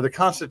back in there, the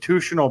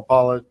constitutional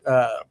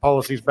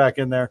policies back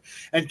in there.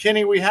 And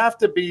Kenny, we have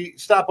to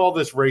stop all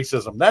this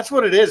racism. That's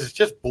what it is. It's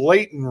just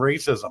blatant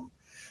racism.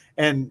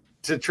 And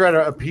to try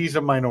to appease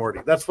a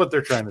minority. That's what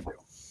they're trying to do.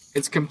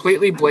 It's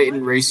completely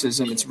blatant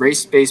racism. It's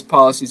race-based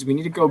policies. We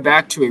need to go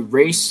back to a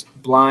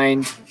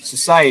race-blind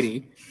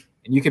society,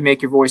 and you can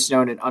make your voice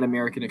known at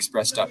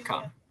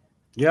unamericanexpress.com.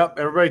 Yep,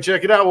 everybody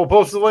check it out. We'll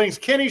post the links.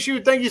 Kenny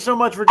Shute, thank you so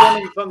much for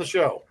joining us on the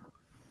show.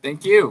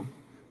 Thank you.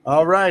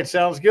 All right,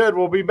 sounds good.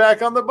 We'll be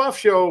back on the Buff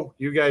Show.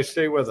 You guys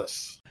stay with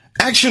us.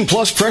 Action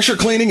Plus Pressure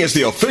Cleaning is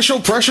the official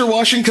pressure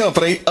washing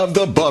company of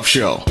The Buff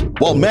Show.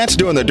 While Matt's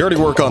doing the dirty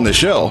work on the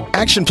show,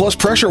 Action Plus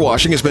Pressure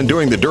Washing has been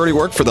doing the dirty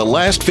work for the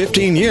last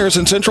 15 years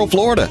in Central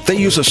Florida. They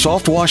use a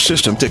soft wash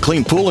system to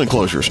clean pool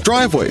enclosures,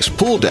 driveways,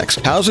 pool decks,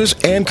 houses,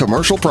 and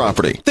commercial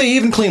property. They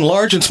even clean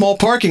large and small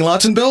parking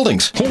lots and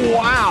buildings.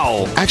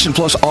 Wow! Action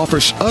Plus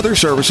offers other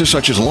services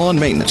such as lawn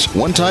maintenance,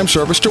 one-time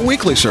service to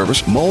weekly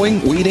service,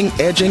 mowing, weeding,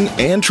 edging,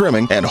 and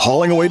trimming, and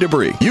hauling away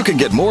debris. You can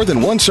get more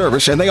than one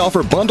service, and they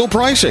offer bundle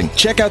pricing.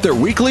 Check out their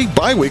weekly,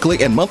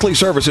 bi-weekly, and monthly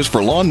services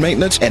for lawn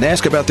maintenance and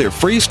ask about their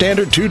free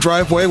standard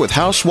 2-driveway with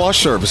house wash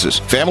services.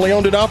 Family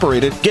owned and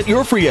operated. Get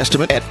your free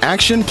estimate at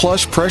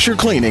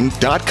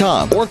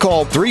actionpluspressurecleaning.com or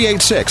call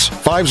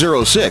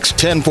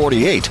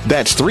 386-506-1048.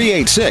 That's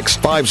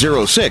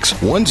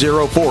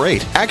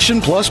 386-506-1048.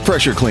 Action Plus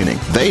Pressure Cleaning.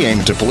 They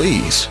aim to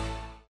please.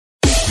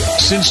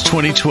 Since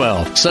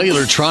 2012,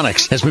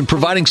 Cellulartronics has been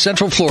providing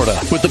Central Florida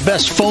with the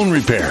best phone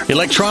repair,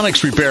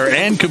 electronics repair,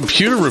 and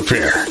computer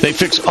repair. They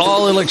fix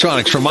all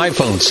electronics from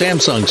iPhone,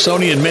 Samsung,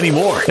 Sony, and many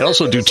more. They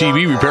also do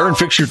TV repair and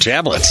fix your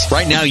tablets.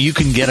 Right now, you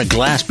can get a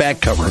glass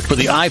back cover for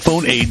the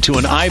iPhone 8 to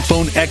an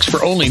iPhone X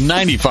for only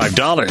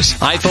 $95.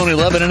 iPhone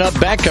 11 and up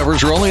back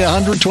covers are only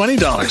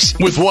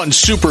 $120. With one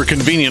super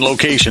convenient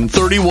location,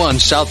 31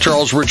 South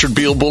Charles Richard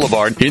Beale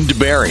Boulevard in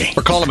DeBary.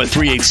 Or call them at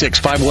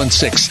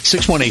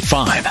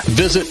 386-516-6185.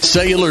 Visit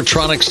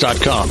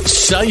Cellulartronics.com.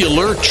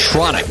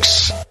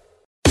 Cellulartronics.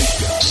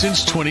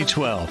 Since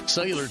 2012,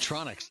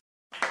 Cellulartronics.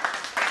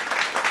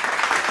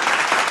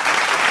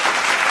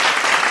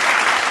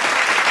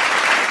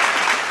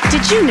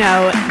 Did you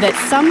know that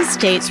some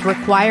states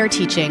require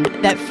teaching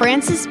that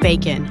Francis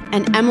Bacon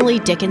and Emily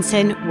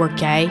Dickinson were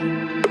gay?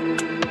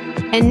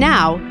 And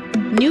now,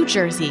 New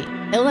Jersey,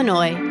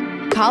 Illinois,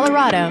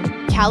 Colorado,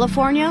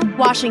 California,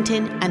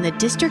 Washington, and the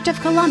District of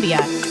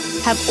Columbia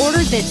have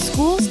ordered that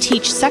schools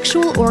teach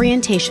sexual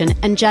orientation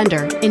and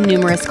gender in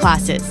numerous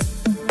classes.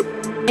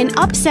 An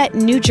upset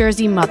New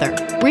Jersey mother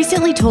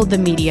recently told the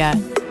media,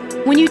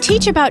 "When you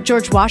teach about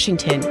George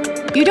Washington,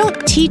 you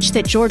don't teach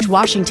that George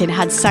Washington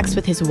had sex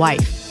with his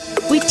wife.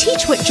 We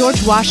teach what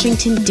George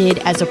Washington did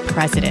as a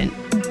president."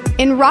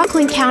 In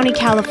Rockland County,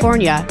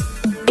 California,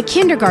 a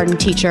kindergarten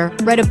teacher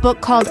read a book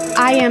called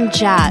I Am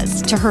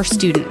Jazz to her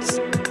students.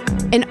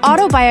 an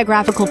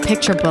autobiographical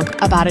picture book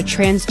about a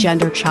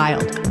transgender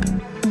child.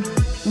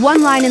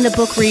 One line in the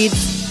book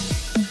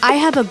reads, "I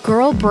have a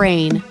girl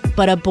brain,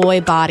 but a boy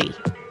body."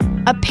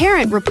 A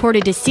parent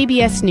reported to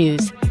CBS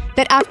News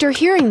that after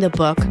hearing the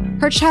book,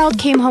 her child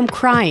came home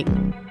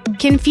crying,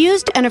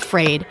 confused and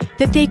afraid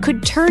that they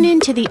could turn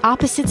into the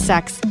opposite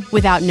sex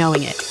without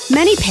knowing it.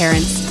 Many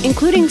parents,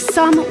 including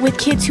some with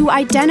kids who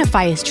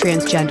identify as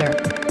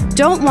transgender,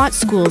 don't want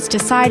schools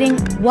deciding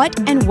what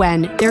and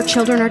when their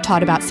children are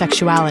taught about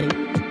sexuality.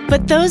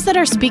 But those that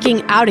are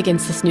speaking out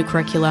against this new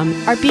curriculum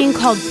are being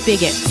called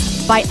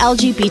bigots by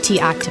LGBT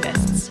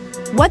activists.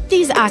 What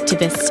these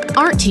activists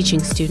aren't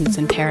teaching students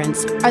and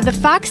parents are the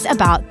facts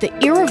about the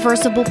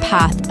irreversible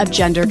path of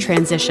gender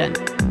transition.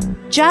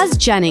 Jazz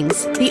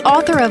Jennings, the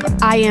author of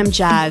I Am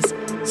Jazz,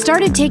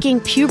 started taking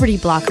puberty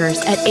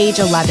blockers at age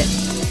 11.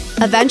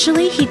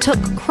 Eventually, he took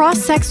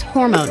cross-sex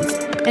hormones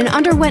and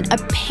underwent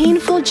a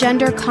painful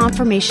gender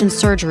confirmation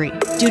surgery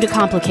due to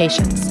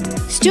complications.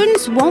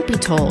 Students won't be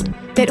told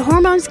that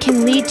hormones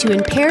can lead to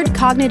impaired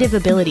cognitive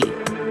ability,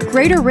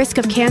 greater risk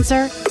of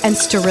cancer, and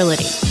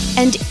sterility.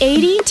 And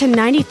 80 to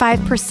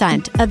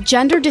 95% of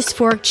gender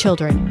dysphoric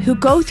children who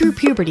go through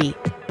puberty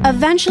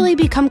eventually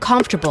become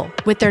comfortable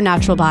with their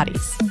natural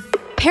bodies.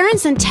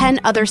 Parents in 10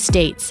 other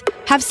states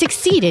have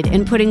succeeded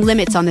in putting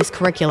limits on this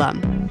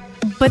curriculum.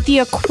 But the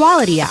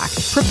Equality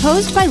Act,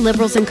 proposed by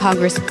liberals in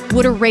Congress,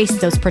 would erase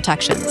those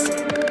protections.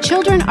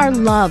 Children are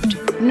loved,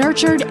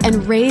 nurtured,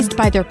 and raised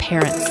by their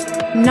parents,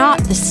 not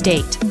the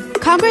state.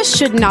 Congress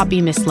should not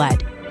be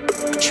misled.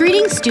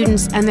 Treating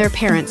students and their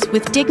parents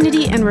with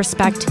dignity and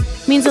respect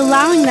means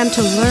allowing them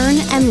to learn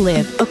and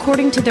live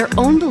according to their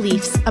own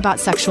beliefs about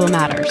sexual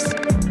matters.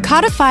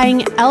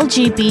 Codifying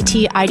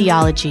LGBT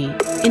ideology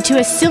into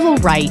a civil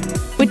right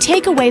would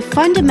take away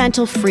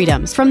fundamental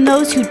freedoms from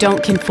those who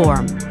don't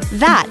conform.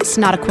 That's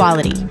not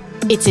equality.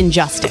 It's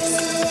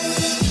injustice.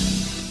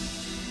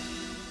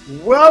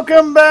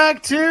 Welcome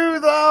back to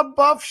the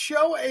Buff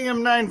Show,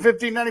 AM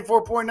 950,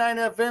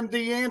 94.9 FM,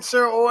 The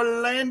Answer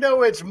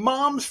Orlando. It's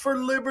Moms for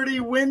Liberty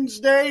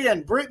Wednesday,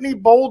 and Brittany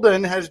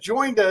Bolden has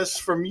joined us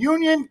from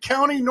Union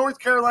County, North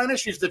Carolina.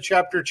 She's the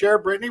chapter chair.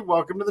 Brittany,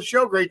 welcome to the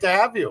show. Great to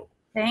have you.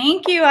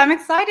 Thank you. I'm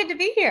excited to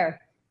be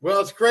here. Well,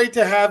 it's great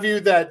to have you.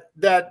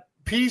 That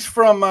piece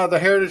from the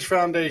Heritage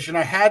Foundation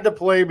I had to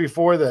play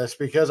before this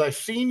because I've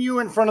seen you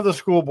in front of the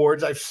school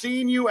boards. I've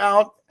seen you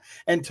out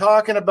and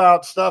talking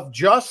about stuff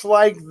just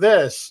like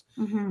this.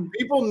 Mm-hmm.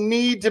 People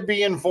need to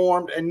be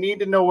informed and need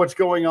to know what's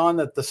going on,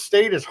 that the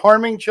state is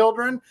harming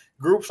children.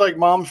 Groups like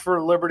Moms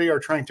for Liberty are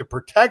trying to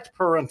protect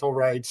parental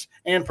rights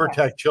and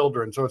protect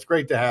children. So it's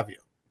great to have you.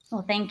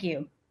 Well, thank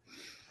you.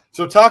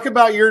 So talk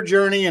about your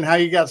journey and how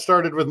you got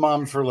started with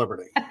Moms for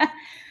Liberty.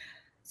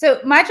 So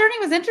my journey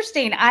was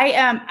interesting. I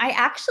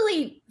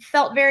actually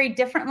felt very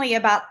differently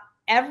about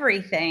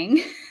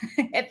everything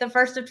at the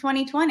first of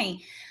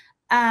 2020.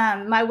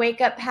 My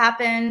wake up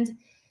happened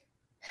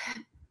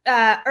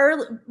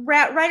early,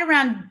 right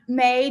around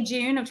May,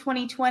 June of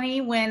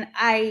 2020, when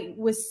I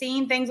was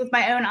seeing things with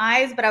my own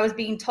eyes, but I was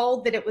being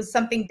told that it was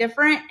something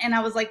different. And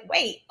I was like,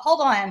 wait,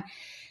 hold on.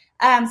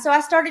 So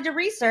I started to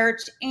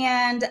research,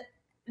 and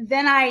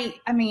then I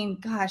mean,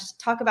 gosh,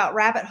 talk about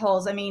rabbit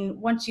holes. I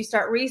mean, once you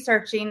start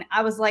researching,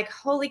 I was like,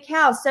 holy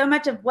cow, so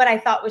much of what I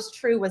thought was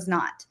true was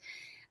not.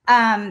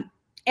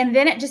 And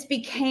then it just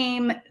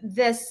became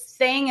this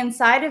thing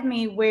inside of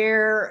me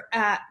where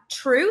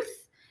truth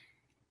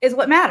is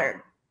what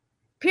mattered,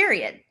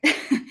 period.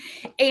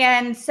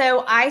 And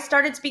so I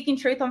started speaking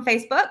truth on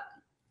Facebook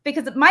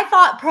because my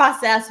thought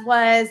process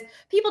was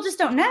people just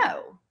don't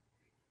know.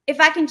 If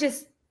I can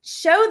just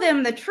show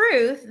them the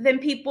truth, then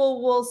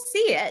people will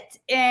see it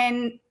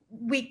and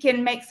we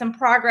can make some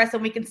progress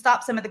and we can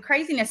stop some of the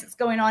craziness that's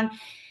going on.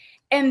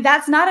 And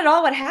that's not at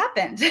all what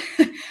happened.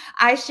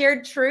 I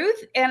shared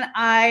truth and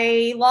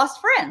I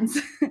lost friends.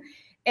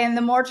 And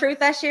the more truth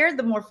I shared,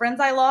 the more friends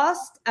I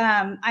lost.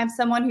 I'm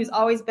someone who's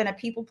always been a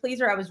people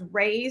pleaser. I was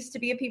raised to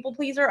be a people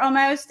pleaser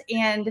almost.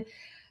 And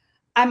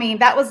I mean,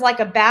 that was like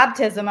a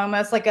baptism,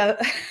 almost like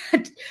a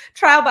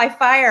trial by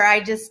fire. I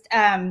just,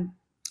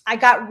 I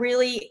got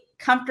really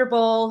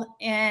comfortable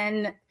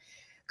in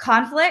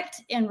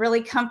conflict and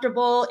really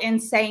comfortable in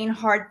saying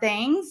hard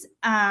things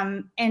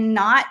and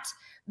not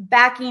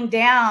backing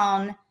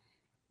down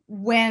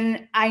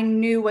when I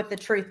knew what the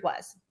truth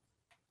was.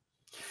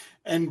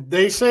 And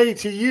they say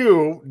to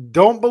you,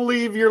 don't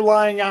believe your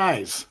lying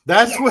eyes.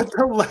 That's what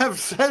the left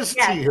says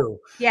to you.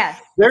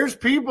 Yes. There's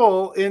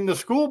people in the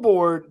school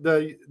board,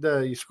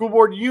 the school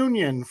board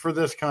union for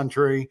this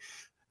country.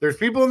 There's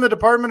people in the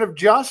Department of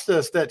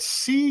Justice that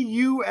see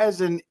you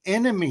as an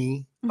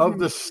enemy of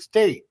the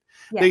state.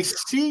 Yes. They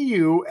see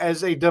you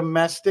as a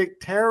domestic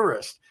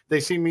terrorist. They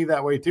see me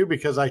that way too,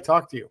 because I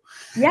talk to you.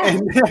 Yeah.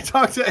 And I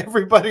talk to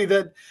everybody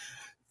that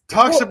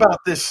talks about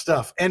this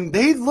stuff, and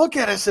they look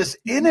at us as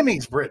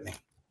enemies, Brittany.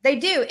 They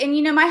do. And,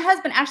 you know, my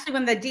husband, actually,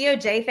 when the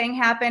DOJ thing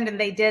happened and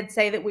they did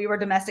say that we were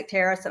domestic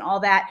terrorists and all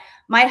that,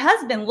 my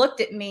husband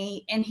looked at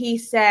me and he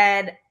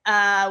said,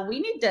 we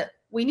need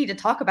we need to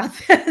talk about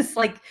this.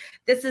 Like,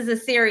 this is a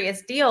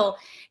serious deal.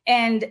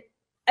 And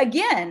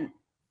again,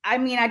 I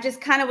mean, I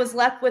just kind of was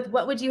left with,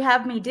 what would you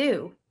have me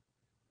do?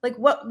 Like,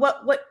 what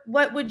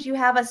would you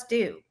have us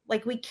do?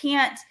 Like, we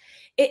can't,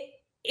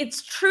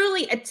 it's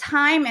truly a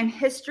time in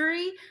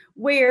history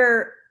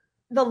where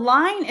the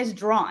line is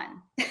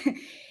drawn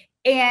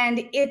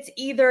and it's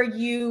either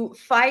you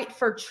fight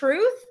for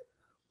truth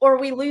or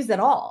we lose it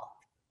all.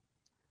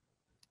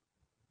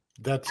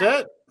 That's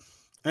it.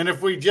 And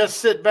if we just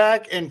sit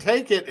back and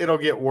take it, it'll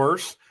get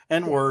worse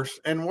and worse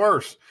and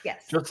worse.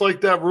 Yes. Just like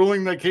that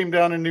ruling that came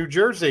down in New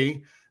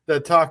Jersey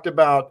that talked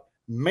about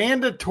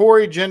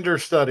mandatory gender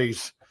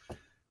studies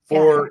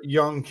for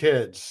young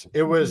kids.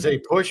 It was a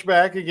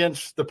pushback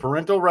against the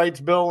parental rights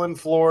bill in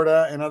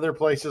Florida and other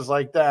places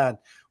like that.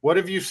 What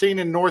have you seen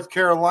in North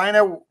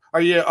Carolina?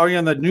 Are you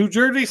on the New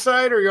Jersey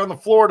side or are you on the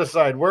Florida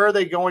side? Where are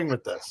they going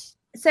with this?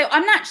 So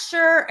I'm not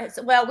sure.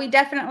 Well, we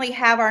definitely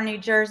have our New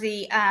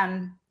Jersey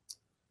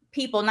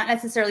people, not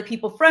necessarily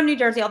people from New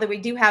Jersey, although we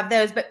do have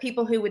those, but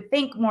people who would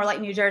think more like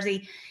New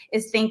Jersey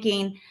is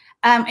thinking.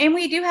 And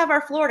we do have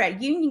our Florida.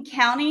 Union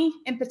County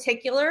in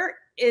particular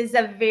is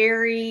a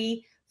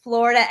very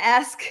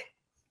Florida-esque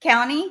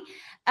county.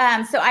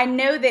 So I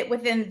know that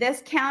within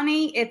this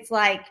county, it's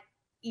like,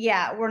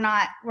 yeah, we're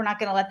not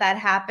going to let that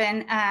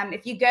happen.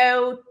 If you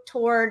go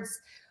towards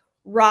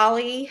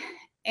Raleigh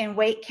and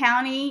Wake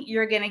County,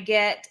 you're going to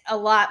get a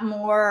lot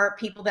more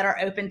people that are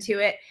open to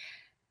it.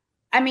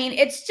 I mean,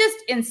 it's just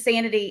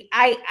insanity.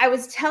 I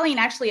was telling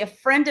actually a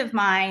friend of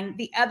mine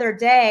the other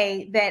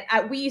day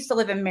that we used to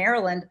live in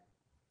Maryland.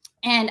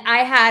 And I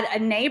had a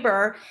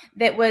neighbor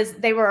that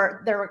they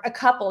were a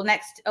couple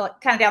next,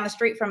 kind of down the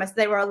street from us.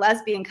 They were a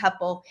lesbian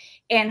couple,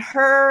 and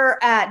her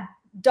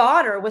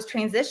daughter was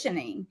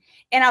transitioning.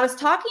 And I was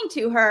talking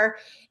to her,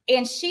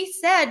 and she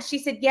said,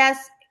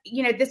 yes,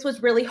 this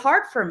was really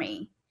hard for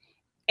me.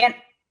 And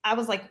I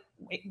was like,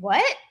 wait,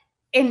 what?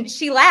 And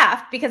she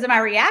laughed because of my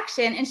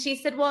reaction. And she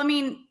said, well, I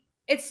mean,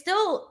 I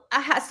still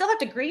have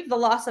to grieve the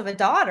loss of a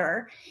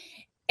daughter.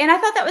 And I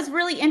thought that was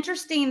really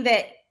interesting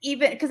that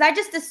even because I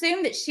just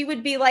assumed that she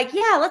would be like,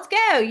 yeah, let's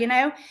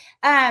go,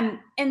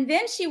 And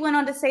then she went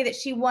on to say that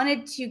she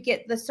wanted to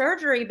get the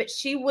surgery, but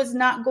she was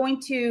not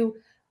going to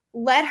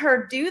let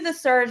her do the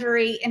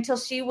surgery until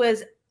she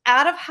was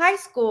out of high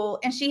school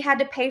and she had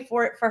to pay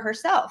for it for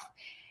herself.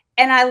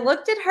 And I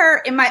looked at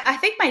her and I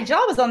think my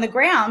jaw was on the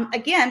ground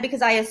again,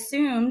 because I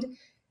assumed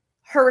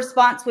her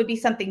response would be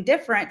something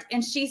different.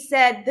 And she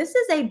said, this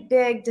is a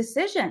big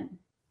decision.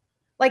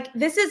 Like,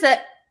 this is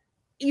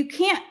you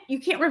can't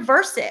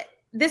reverse it.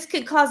 This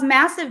could cause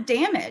massive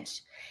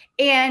damage.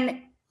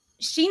 And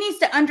she needs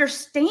to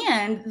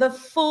understand the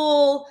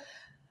full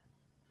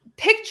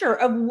picture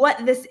of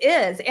what this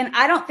is. And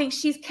I don't think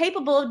she's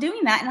capable of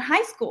doing that in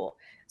high school.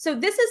 So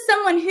this is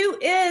someone who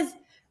is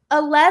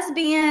a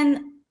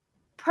lesbian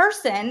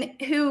person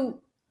who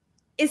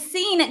is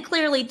seeing it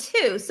clearly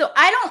too. So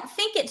I don't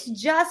think it's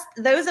just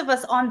those of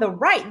us on the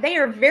right. They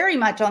are very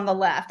much on the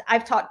left.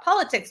 I've talked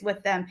politics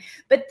with them,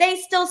 but they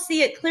still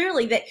see it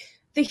clearly that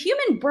the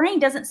human brain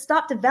doesn't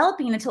stop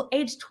developing until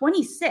age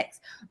 26.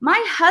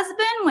 My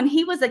husband, when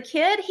he was a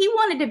kid, he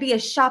wanted to be a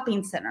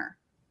shopping center.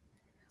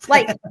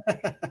 Like,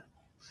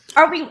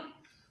 are we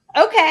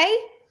okay?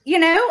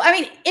 I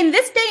mean, in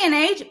this day and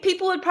age,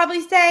 people would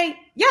probably say,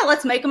 yeah,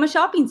 let's make them a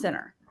shopping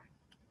center.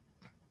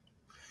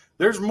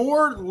 There's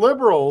more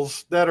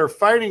liberals that are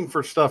fighting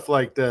for stuff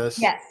like this.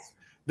 Yes.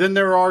 Than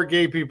there are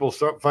gay people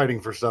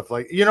fighting for stuff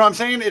like, what I'm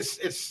saying?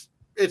 It's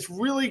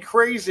really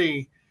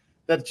crazy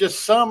that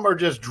just some are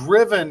just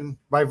driven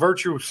by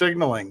virtue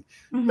signaling.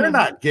 Mm-hmm. They're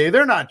not gay.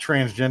 They're not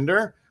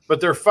transgender,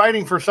 but they're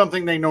fighting for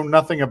something they know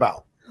nothing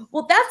about.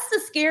 Well, that's the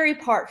scary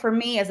part for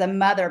me as a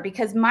mother,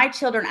 because my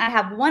children, I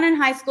have one in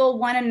high school,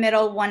 one in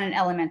middle, one in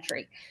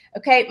elementary.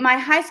 Okay. My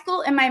high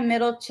school and my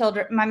middle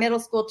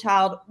school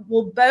child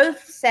will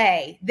both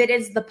say that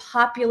it's the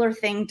popular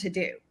thing to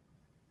do.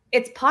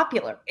 It's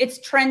popular. It's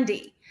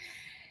trendy.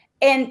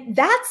 And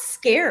that's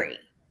scary.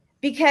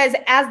 Because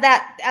as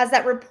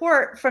that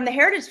report from the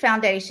Heritage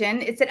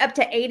Foundation, it said up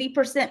to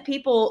 80%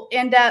 people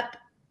end up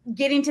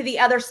getting to the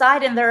other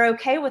side and they're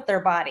okay with their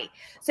body.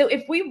 So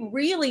if we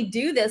really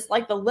do this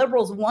like the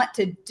liberals want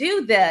to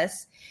do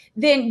this,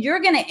 then you're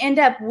going to end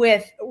up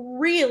with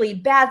really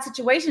bad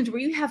situations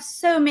where you have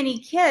so many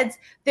kids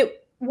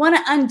that want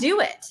to undo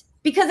it.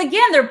 Because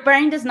again, their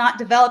brain does not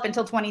develop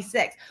until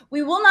 26.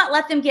 We will not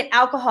let them get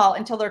alcohol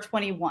until they're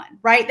 21,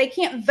 right? They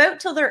can't vote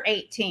till they're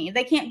 18.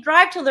 They can't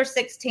drive till they're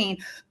 16,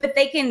 but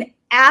they can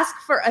ask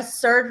for a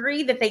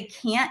surgery that they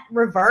can't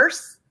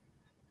reverse.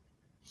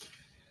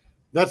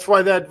 That's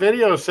why that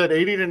video said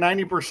 80 to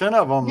 90%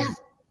 of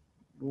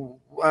them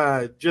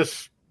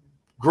just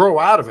grow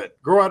out of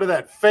it, grow out of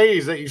that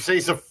phase that you say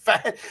is a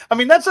fad. I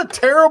mean, that's a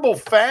terrible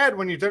fad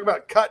when you talk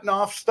about cutting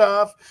off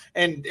stuff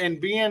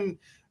and being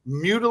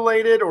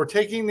mutilated or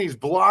taking these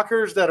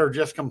blockers that are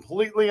just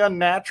completely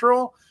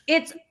unnatural.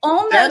 It's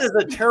almost, that is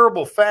a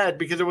terrible fad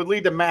because it would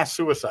lead to mass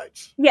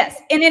suicides.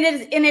 Yes. And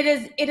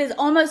it is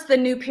almost the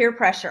new peer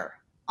pressure.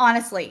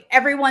 Honestly,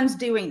 everyone's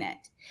doing it.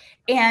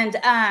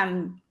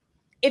 And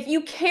if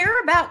you care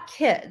about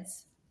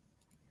kids,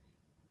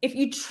 if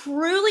you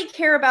truly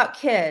care about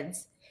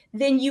kids,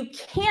 then you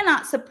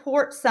cannot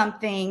support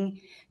something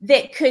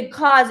that could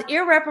cause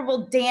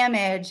irreparable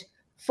damage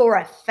for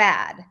a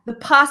fad, the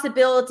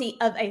possibility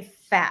of a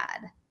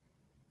fad.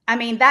 I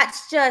mean,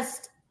 that's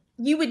just,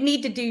 you would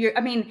need to do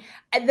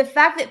the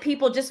fact that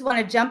people just want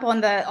to jump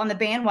on the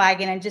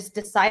bandwagon and just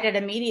decide it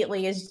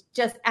immediately is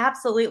just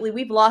absolutely,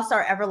 we've lost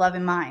our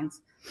ever-loving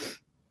minds.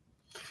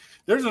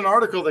 There's an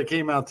article that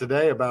came out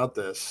today about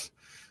this.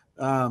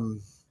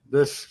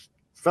 This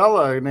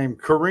fella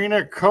named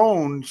Karina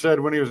Cohn said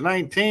when he was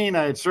 19,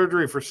 I had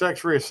surgery for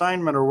sex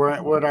reassignment,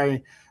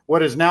 or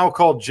what is now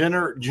called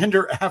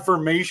gender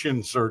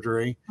affirmation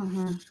surgery.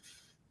 Mm-hmm.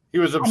 He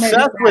was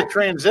obsessed with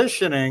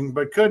transitioning,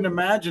 but couldn't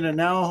imagine. And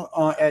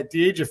now at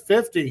the age of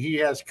 50, he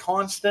has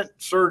constant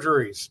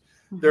surgeries.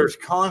 Mm-hmm. There's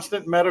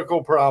constant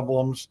medical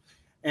problems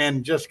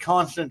and just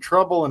constant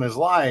trouble in his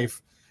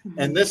life. Mm-hmm.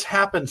 And this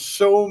happens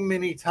so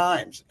many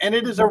times. And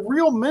it is a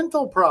real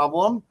mental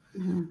problem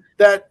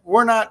that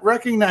we're not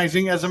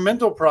recognizing as a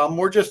mental problem.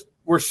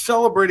 We're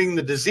celebrating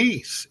the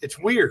disease. It's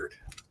weird.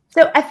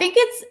 So I think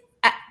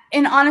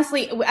and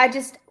honestly,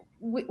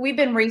 we've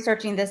been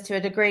researching this to a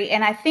degree,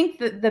 and I think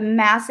that the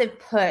massive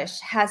push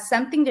has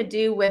something to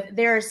do with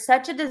there is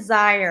such a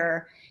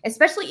desire,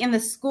 especially in the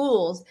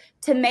schools,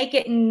 to make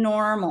it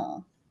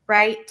normal,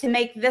 right? To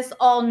make this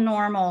all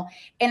normal,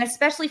 and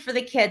especially for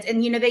the kids.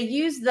 And, they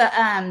use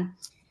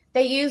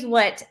they use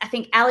what I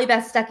think Allie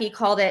Beth Stuckey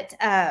called it.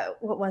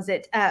 What was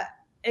it?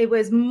 It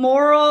was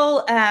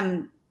moral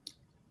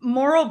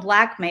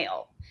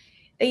blackmail.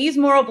 They use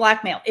moral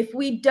blackmail. If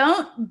we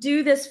don't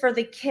do this for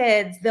the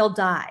kids, they'll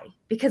die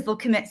because they'll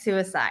commit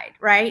suicide,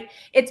 right?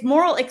 It's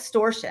moral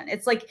extortion.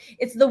 It's like,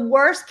 it's the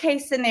worst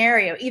case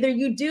scenario. Either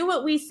you do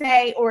what we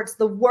say or it's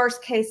the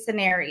worst case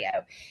scenario.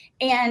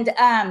 And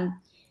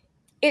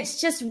it's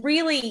just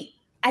really,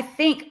 I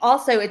think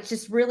also it's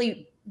just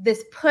really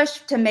this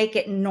push to make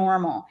it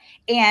normal.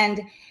 And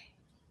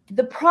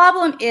the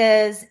problem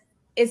is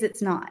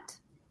it's not.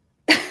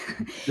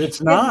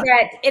 It's not.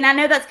 And I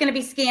know that's going to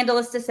be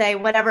scandalous to say,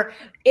 whatever.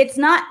 It's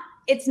not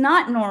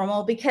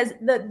normal because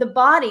the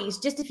bodies,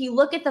 just if you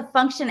look at the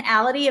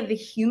functionality of the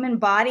human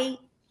body,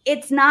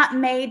 it's not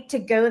made to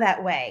go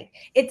that way.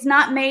 It's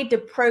not made to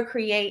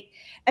procreate.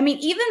 I mean,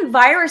 even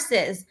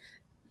viruses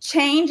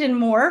change and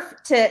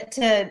morph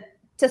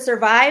to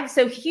survive.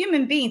 So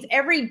human beings,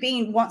 every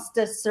being wants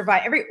to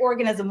survive. Every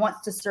organism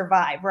wants to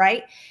survive,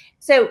 right?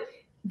 So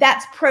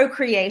that's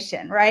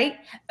procreation, right?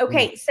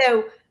 Okay,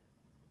 so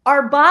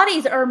our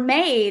bodies are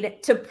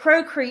made to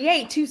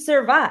procreate, to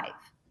survive.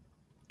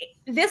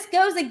 This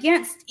goes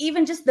against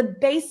even just the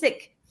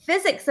basic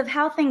physics of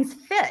how things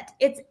fit.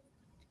 It's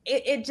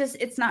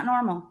not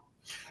normal.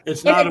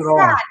 It's not at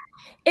all.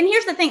 And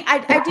here's the thing.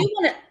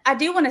 I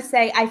do want to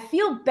say I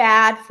feel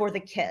bad for the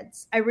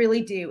kids. I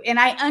really do. And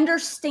I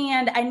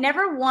understand. I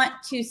never want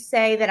to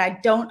say that I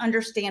don't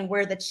understand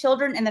where the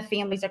children and the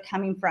families are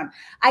coming from.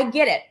 I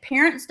get it.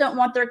 Parents don't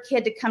want their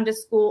kid to come to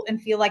school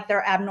and feel like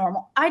they're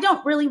abnormal. I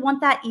don't really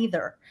want that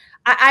either.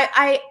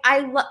 I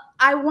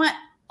want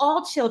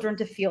all children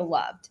to feel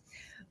loved.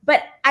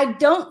 But I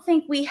don't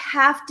think we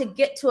have to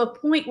get to a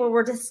point where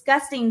we're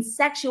discussing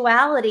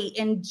sexuality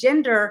and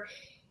gender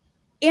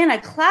in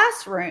a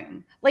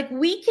classroom. Like,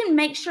 we can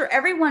make sure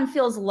everyone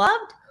feels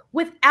loved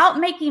without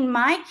making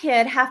my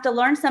kid have to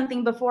learn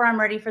something before I'm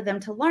ready for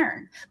them to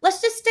learn. Let's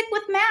just stick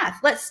with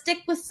math. Let's stick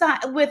with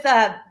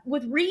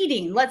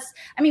reading.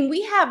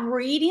 We have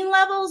reading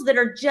levels that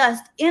are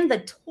just in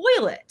the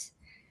toilet,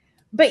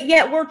 but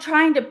yet we're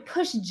trying to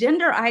push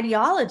gender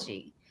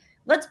ideology.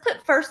 Let's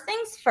put first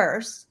things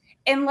first.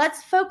 And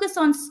let's focus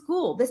on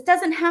school. This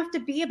doesn't have to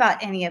be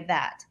about any of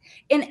that.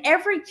 And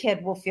every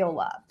kid will feel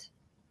loved.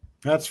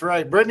 That's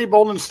right. Brittany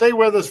Bolden, stay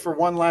with us for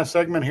one last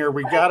segment here.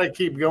 We got to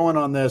keep going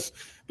on this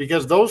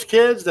because those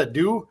kids that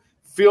do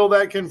feel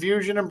that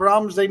confusion and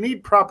problems, they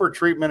need proper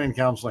treatment and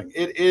counseling.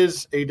 It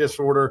is a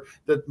disorder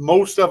that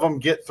most of them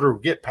get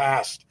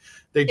past.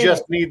 They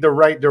just need the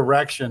right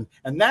direction.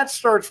 And that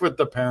starts with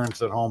the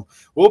parents at home.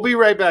 We'll be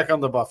right back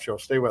on The Buff Show.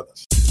 Stay with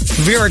us.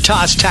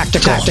 Veritas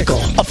Tactical,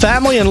 a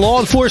family and law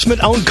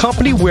enforcement owned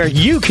company where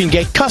you can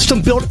get custom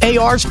built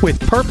ARs with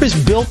purpose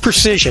built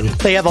precision.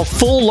 They have a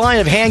full line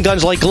of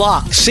handguns like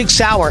Glock, 6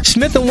 Sauer,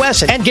 Smith &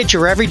 Wesson, and get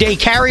your everyday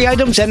carry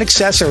items and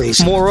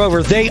accessories.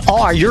 Moreover, they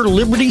are your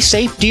Liberty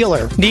Safe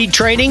dealer. Need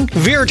training?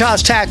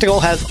 Veritas Tactical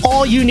has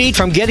all you need,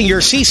 from getting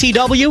your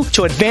CCW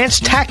to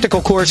advanced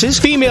tactical courses,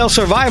 female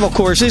survival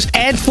courses,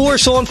 and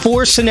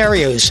force-on-force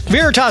scenarios.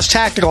 Veritas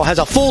Tactical has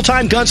a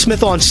full-time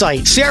gunsmith on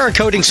site,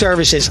 Cerakoting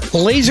services,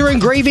 laser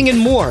engraving, and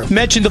more.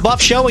 Mention The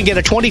Buff Show and get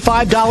a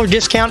 $25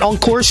 discount on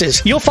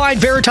courses. You'll find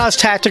Veritas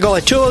Tactical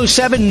at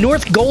 207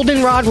 North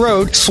Goldenrod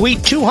Road,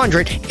 Suite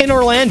 200 in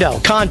Orlando.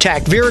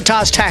 Contact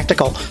Veritas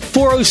Tactical,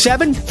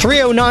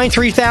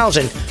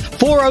 407-309-3000,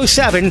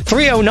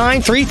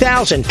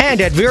 407-309-3000,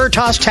 and at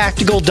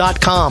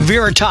VeritasTactical.com.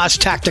 Veritas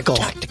Tactical.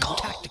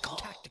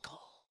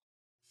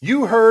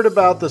 You heard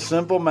about the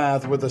simple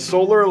math with a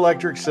solar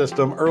electric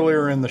system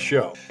earlier in the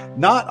show.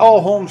 Not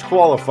all homes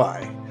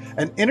qualify.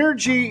 An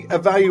energy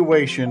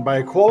evaluation by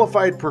a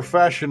qualified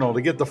professional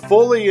to get the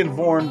fully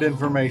informed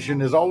information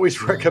is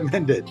always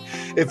recommended.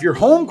 If your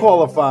home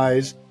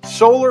qualifies,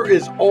 solar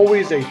is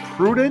always a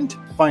prudent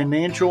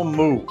financial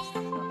move.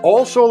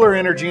 All Solar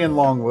Energy in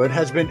Longwood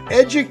has been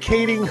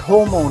educating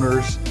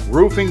homeowners,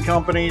 roofing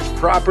companies,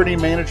 property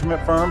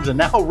management firms, and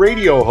now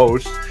radio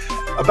hosts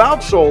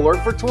about solar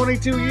for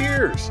 22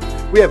 years.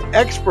 We have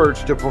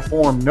experts to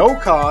perform no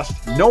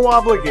cost, no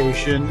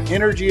obligation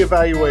energy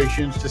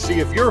evaluations to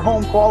see if your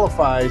home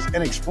qualifies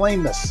and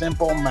explain the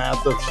simple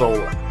math of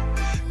solar.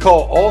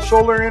 Call All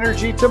Solar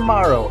Energy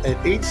tomorrow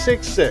at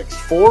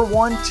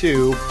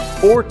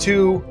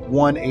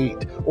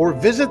 866-412-4218 or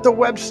visit the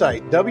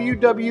website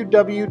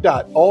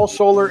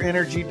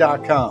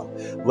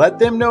www.allsolarenergy.com. Let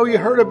them know you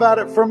heard about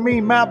it from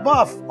me, Matt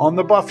Buff, on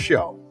The Buff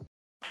Show.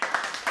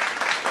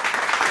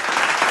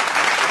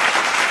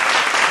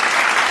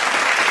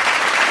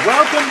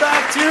 Welcome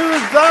back to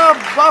The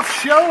Buff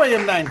Show,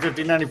 AM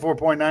 950,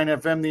 94.9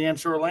 FM, The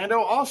Answer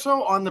Orlando.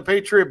 Also on the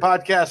Patriot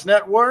Podcast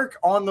Network,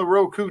 on the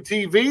Roku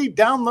TV.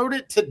 Download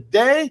it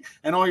today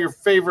and all your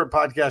favorite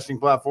podcasting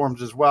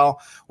platforms as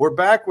well. We're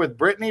back with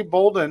Brittany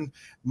Bolden,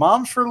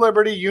 Moms for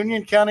Liberty,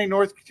 Union County,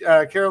 North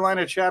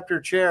Carolina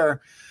Chapter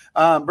Chair.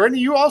 Brittany,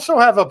 you also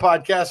have a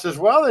podcast as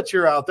well that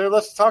you're out there.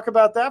 Let's talk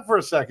about that for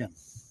a second.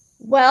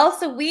 Well,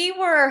 so we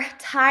were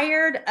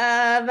tired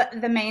of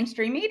the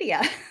mainstream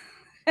media.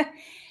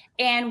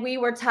 And we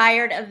were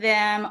tired of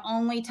them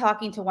only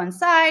talking to one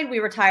side.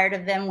 We were tired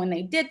of them when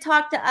they did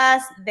talk to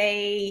us.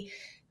 They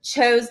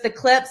chose the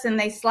clips and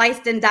they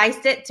sliced and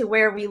diced it to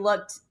where we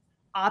looked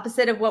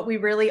opposite of what we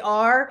really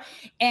are.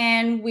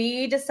 And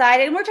we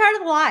decided, and we're tired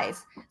of the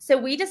lies. So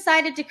we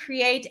decided to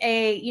create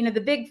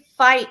the big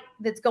fight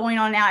that's going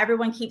on now.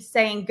 Everyone keeps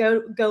saying,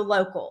 go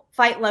local,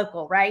 fight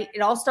local, right? It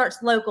all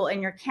starts local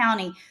in your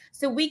county.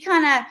 So we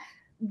kind of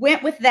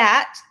went with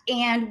that,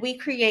 and we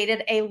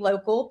created a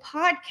local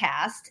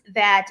podcast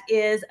that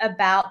is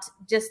about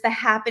just the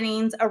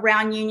happenings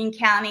around Union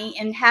County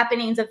and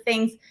happenings of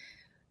things,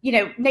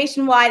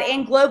 nationwide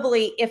and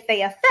globally if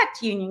they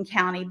affect Union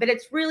County. But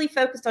it's really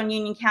focused on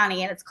Union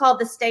County, and it's called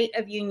The State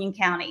of Union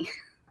County.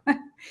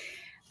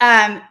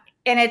 And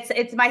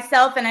it's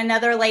myself and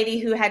another lady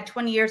who had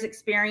 20 years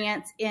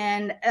experience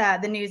in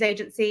the news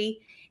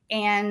agency.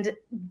 And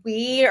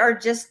we are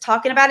just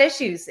talking about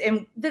issues.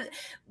 And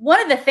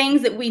one of the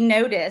things that we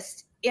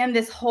noticed in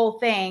this whole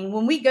thing,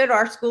 when we go to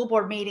our school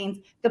board meetings,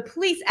 the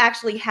police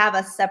actually have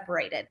us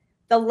separated.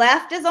 The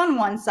left is on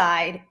one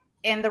side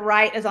and the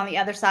right is on the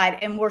other side.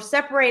 And we're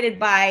separated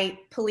by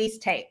police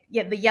tape,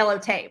 the yellow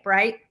tape,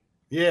 right?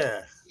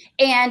 Yeah.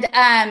 And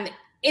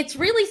it's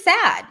really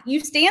sad. You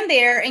stand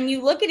there and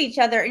you look at each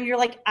other and you're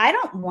like, I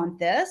don't want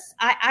this.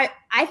 I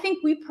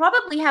think we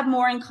probably have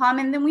more in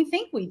common than we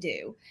think we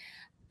do.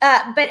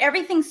 But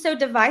everything's so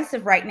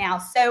divisive right now.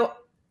 So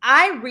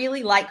I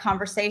really like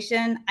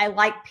conversation. I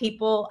like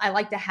people. I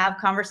like to have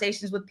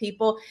conversations with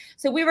people.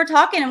 So we were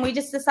talking and we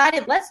just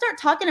decided, let's start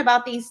talking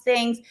about these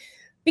things,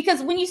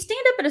 because when you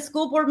stand up at a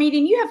school board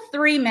meeting, you have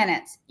 3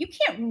 minutes. You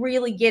can't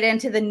really get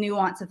into the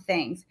nuance of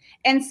things.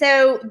 And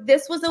so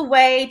this was a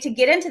way to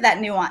get into that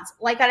nuance.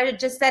 Like I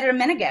just said a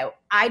minute ago,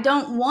 I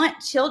don't want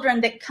children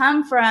that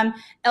come from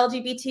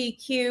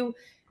LGBTQ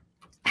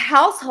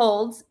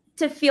households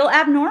to feel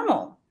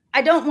abnormal.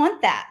 I don't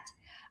want that.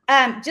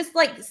 Just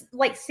like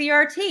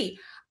CRT,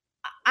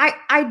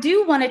 I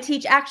do want to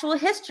teach actual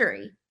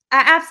history.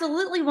 I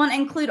absolutely want to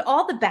include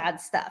all the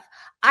bad stuff.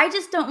 I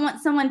just don't want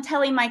someone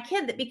telling my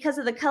kid that because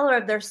of the color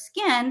of their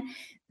skin,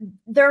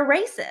 they're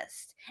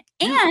racist.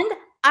 And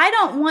I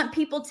don't want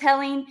people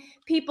telling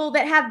people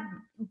that have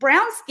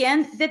brown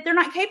skin that they're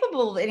not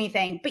capable of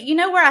anything. But you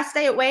know where I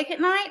stay awake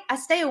at night? I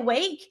stay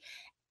awake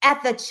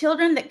at the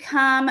children that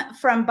come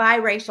from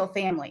biracial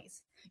families.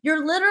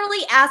 You're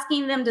literally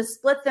asking them to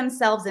split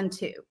themselves in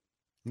two.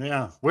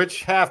 Yeah.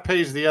 Which half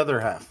pays the other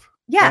half?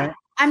 Yeah. Right?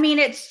 I mean,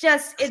 it's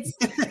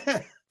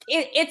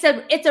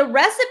a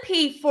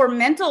recipe for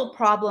mental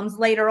problems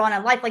later on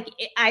in life.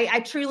 I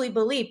truly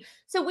believe.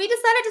 So we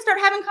decided to start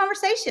having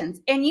conversations.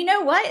 And you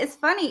know what is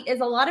funny is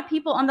a lot of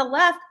people on the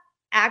left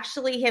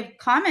actually have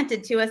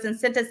commented to us and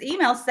sent us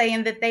emails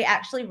saying that they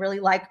actually really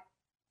like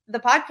the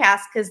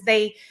podcast because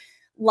they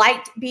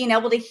liked being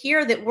able to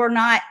hear that we're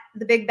not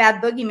the big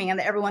bad boogeyman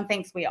that everyone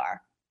thinks we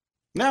are.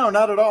 No,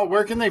 not at all.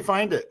 Where can they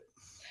find it?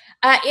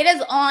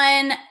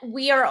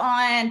 We are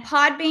on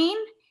Podbean,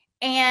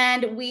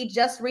 and we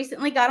just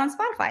recently got on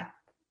Spotify.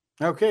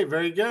 Okay,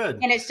 very good.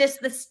 And it's just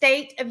The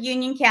State of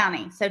Union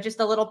County. So just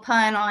a little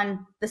pun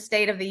on the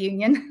state of the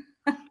union.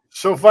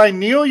 So find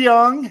Neil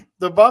Young,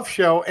 The Buff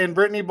Show, and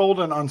Brittany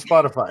Bolden on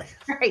Spotify.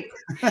 Right.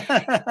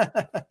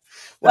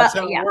 That's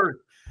how it works.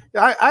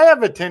 I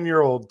have a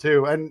 10-year-old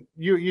too. And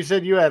you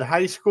said you had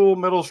high school,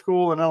 middle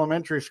school, and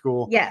elementary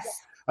school. Yes.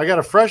 I got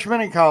a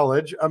freshman in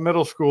college, a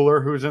middle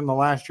schooler who's in the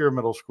last year of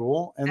middle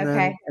school, and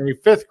then a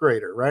fifth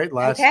grader, right?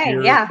 Last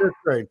year, fifth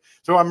grade.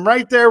 So I'm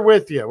right there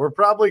with you. We're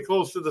probably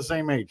close to the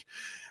same age.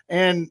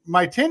 And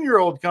my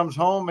 10-year-old comes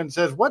home and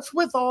says, what's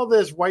with all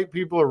this white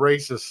people are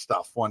racist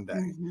stuff one day?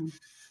 Mm-hmm.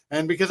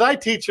 And because I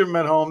teach them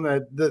at home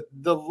that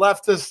the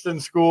leftists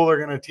in school are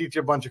going to teach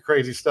you a bunch of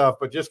crazy stuff,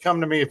 but just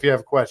come to me if you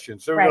have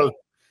questions. So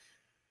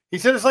he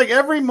said, it's like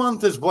every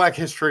month is Black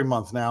History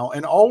Month now,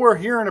 and all we're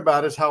hearing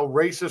about is how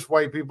racist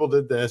white people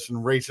did this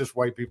and racist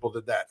white people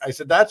did that. I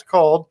said, that's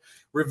called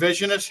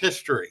revisionist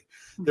history.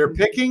 They're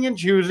picking and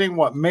choosing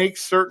what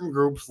makes certain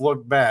groups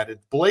look bad.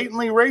 It's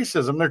blatantly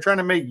racism. They're trying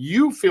to make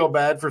you feel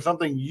bad for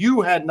something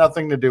you had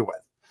nothing to do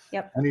with.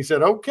 Yep. And he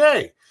said,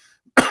 okay.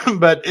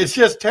 But it's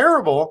just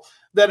terrible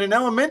that in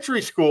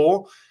elementary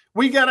school,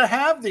 we got to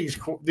have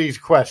these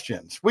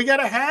questions. We got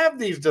to have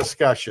these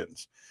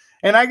discussions.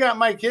 And I got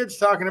my kids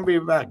talking to me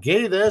about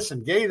gay this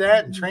and gay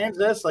that and trans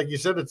this. Like you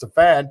said, it's a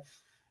fad.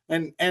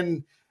 And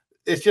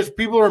it's just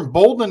people are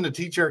emboldened to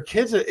teach our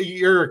kids.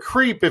 You're a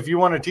creep if you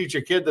want to teach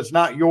a kid that's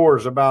not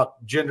yours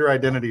about gender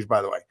identities,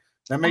 by the way.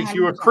 That makes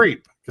you a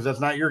creep because that's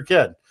not your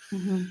kid.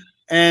 Mm-hmm.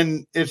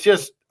 And it's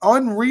just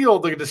unreal,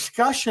 the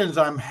discussions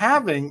I'm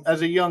having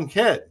as a young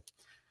kid.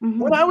 Mm-hmm.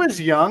 When I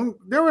was young,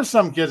 there were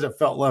some kids that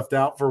felt left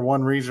out for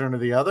one reason or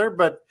the other,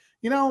 but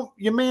you know,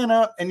 you man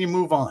up and you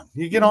move on.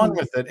 You get on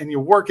with it and you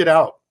work it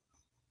out.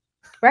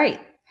 Right.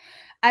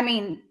 I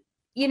mean,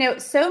 you know,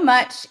 so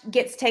much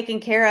gets taken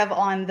care of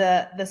on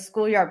the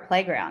schoolyard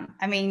playground.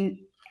 I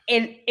mean,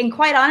 and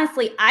quite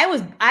honestly, I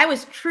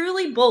was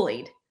truly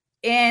bullied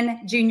in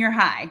junior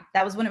high.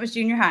 That was when it was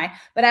junior high,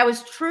 but I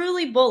was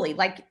truly bullied.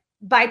 Like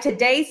by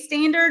today's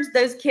standards,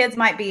 those kids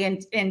might be in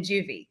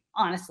juvie,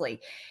 honestly.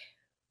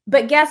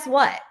 But guess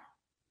what?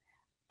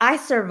 I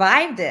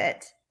survived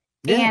it.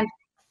 Yeah. And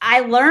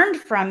I learned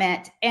from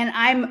it, and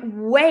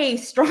I'm way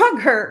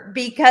stronger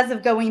because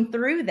of going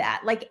through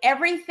that. Like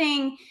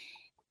everything,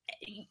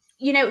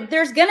 you know,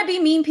 there's going to be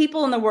mean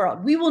people in the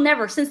world. We will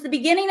never, since the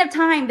beginning of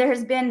time, there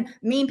has been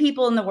mean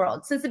people in the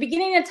world. Since the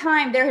beginning of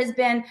time, there has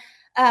been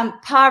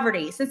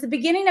poverty. Since the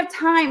beginning of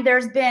time,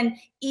 there's been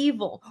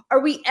evil. Are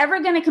we ever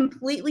going to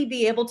completely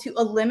be able to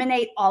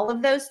eliminate all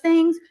of those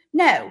things?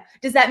 No.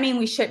 Does that mean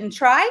we shouldn't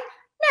try?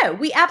 No,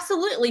 we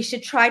absolutely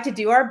should try to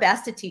do our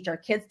best to teach our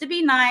kids to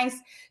be nice,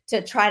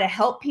 to try to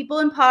help people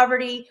in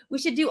poverty. We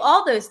should do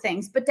all those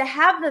things. But to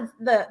have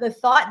the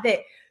thought that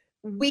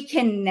we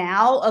can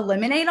now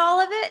eliminate all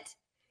of it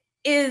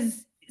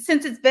is,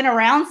 since it's been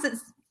around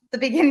since the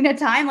beginning of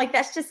time, like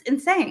that's just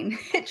insane.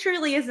 It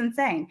truly is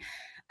insane.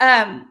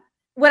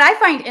 What I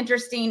find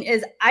interesting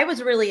is I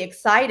was really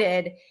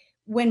excited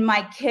when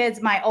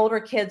my older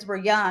kids were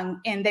young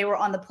and they were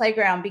on the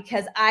playground,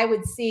 because I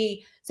would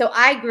see, so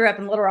I grew up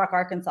in Little Rock,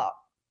 Arkansas.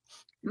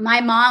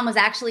 My mom was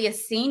actually a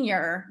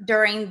senior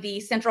during the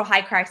Central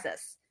High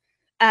crisis,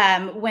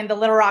 when the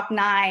Little Rock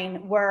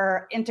 9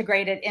 were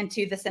integrated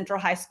into the Central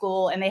High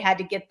School and they had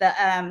to get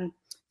the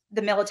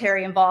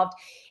military involved.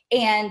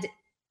 And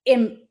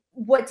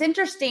what's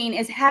interesting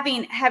is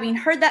having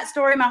heard that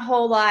story my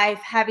whole life,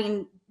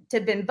 having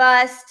to been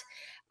bused,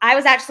 I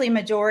was actually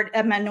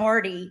a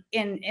minority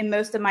in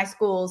most of my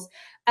schools.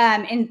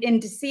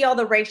 And to see all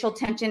the racial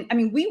tension. I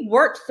mean, we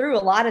worked through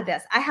a lot of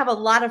this. I have a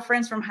lot of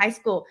friends from high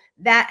school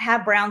that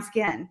have brown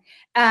skin.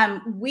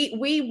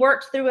 We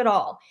worked through it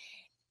all.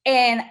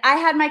 And I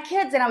had my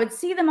kids and I would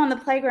see them on the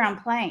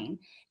playground playing.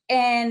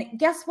 And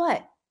guess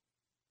what?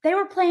 They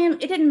were playing.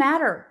 It didn't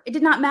matter. It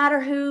did not matter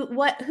who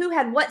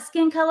had what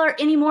skin color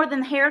any more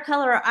than hair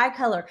color or eye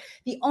color.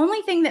 The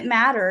only thing that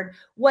mattered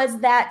was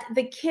that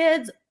the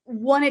kids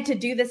wanted to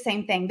do the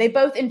same thing. They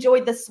both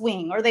enjoyed the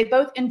swing, or they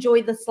both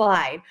enjoyed the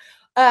slide,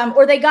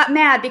 or they got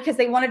mad because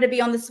they wanted to be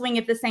on the swing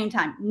at the same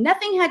time.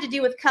 Nothing had to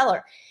do with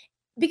color,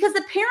 because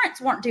the parents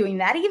weren't doing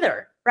that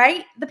either,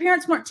 right? The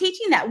parents weren't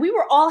teaching that. We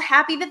were all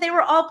happy that they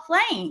were all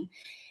playing.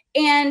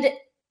 And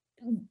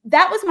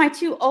that was my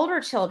two older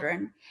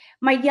children.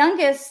 My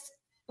youngest,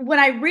 when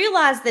I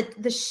realized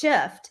that the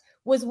shift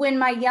was when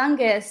my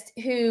youngest,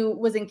 who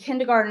was in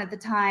kindergarten at the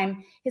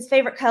time, his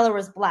favorite color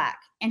was black.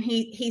 And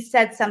he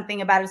said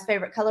something about his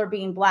favorite color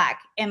being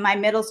black. And my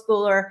middle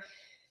schooler,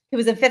 who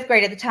was in 5th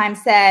grade at the time,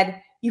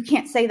 said, "You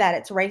can't say that,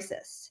 it's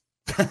racist."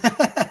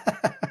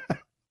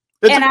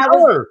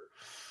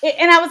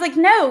 And I was like,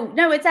 no,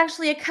 it's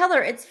actually a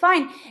color. It's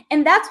fine.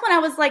 And that's when I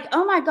was like,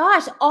 oh my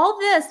gosh, all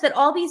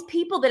these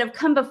people that have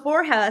come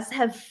before us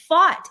have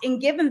fought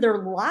and given their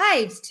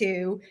lives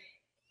to,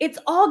 it's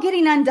all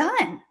getting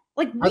undone.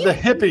 Like by the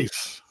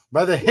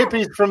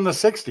hippies from the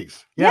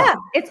 60s. Yeah,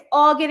 it's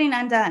all getting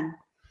undone.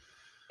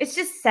 It's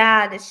just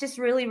sad. It's just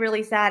really,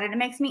 really sad. And it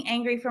makes me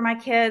angry for my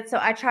kids. So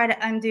I try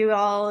to undo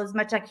all as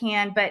much I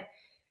can. But,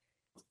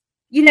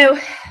 you know.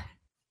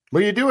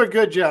 Well, you do a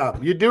good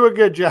job. You do a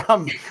good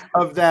job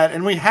of that.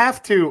 And we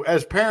have to,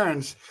 as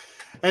parents,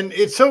 and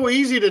it's so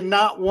easy to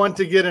not want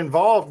to get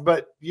involved,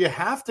 but you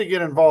have to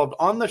get involved.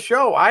 On the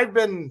show, I've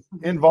been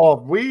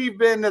involved. We've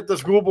been at the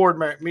school board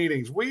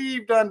meetings.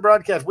 We've done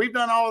broadcasts. We've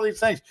done all of these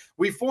things.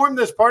 We formed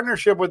this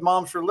partnership with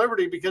Moms for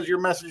Liberty because your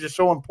message is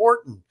so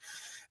important.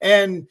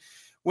 And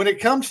when it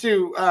comes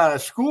to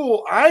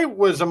school, I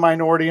was a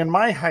minority in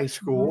my high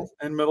school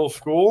and middle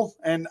school,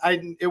 and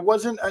it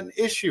wasn't an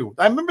issue.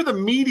 I remember the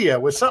media,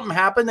 when something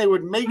happened, they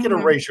would make it a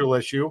racial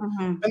issue,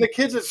 and the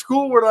kids at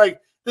school were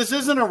like, this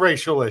isn't a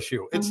racial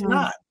issue. It's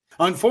not.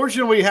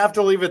 Unfortunately, we have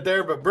to leave it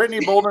there, but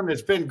Brittany Bolden,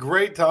 it's been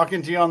great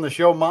talking to you on the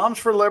show. Moms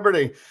for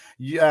Liberty,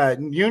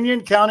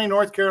 Union County,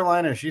 North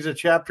Carolina. She's a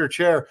chapter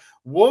chair.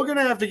 We're going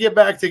to have to get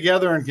back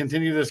together and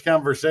continue this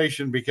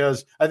conversation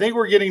because I think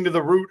we're getting to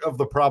the root of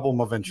the problem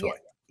eventually.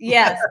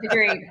 Yes,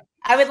 agreed.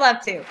 I would love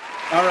to.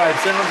 All right,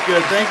 sounds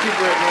good. Thank you,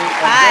 Brittany.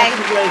 Bye.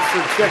 Thank you guys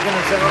for checking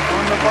us out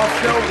on the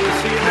Buff Show.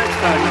 We'll see you next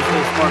time. This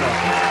is Smart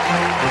Up.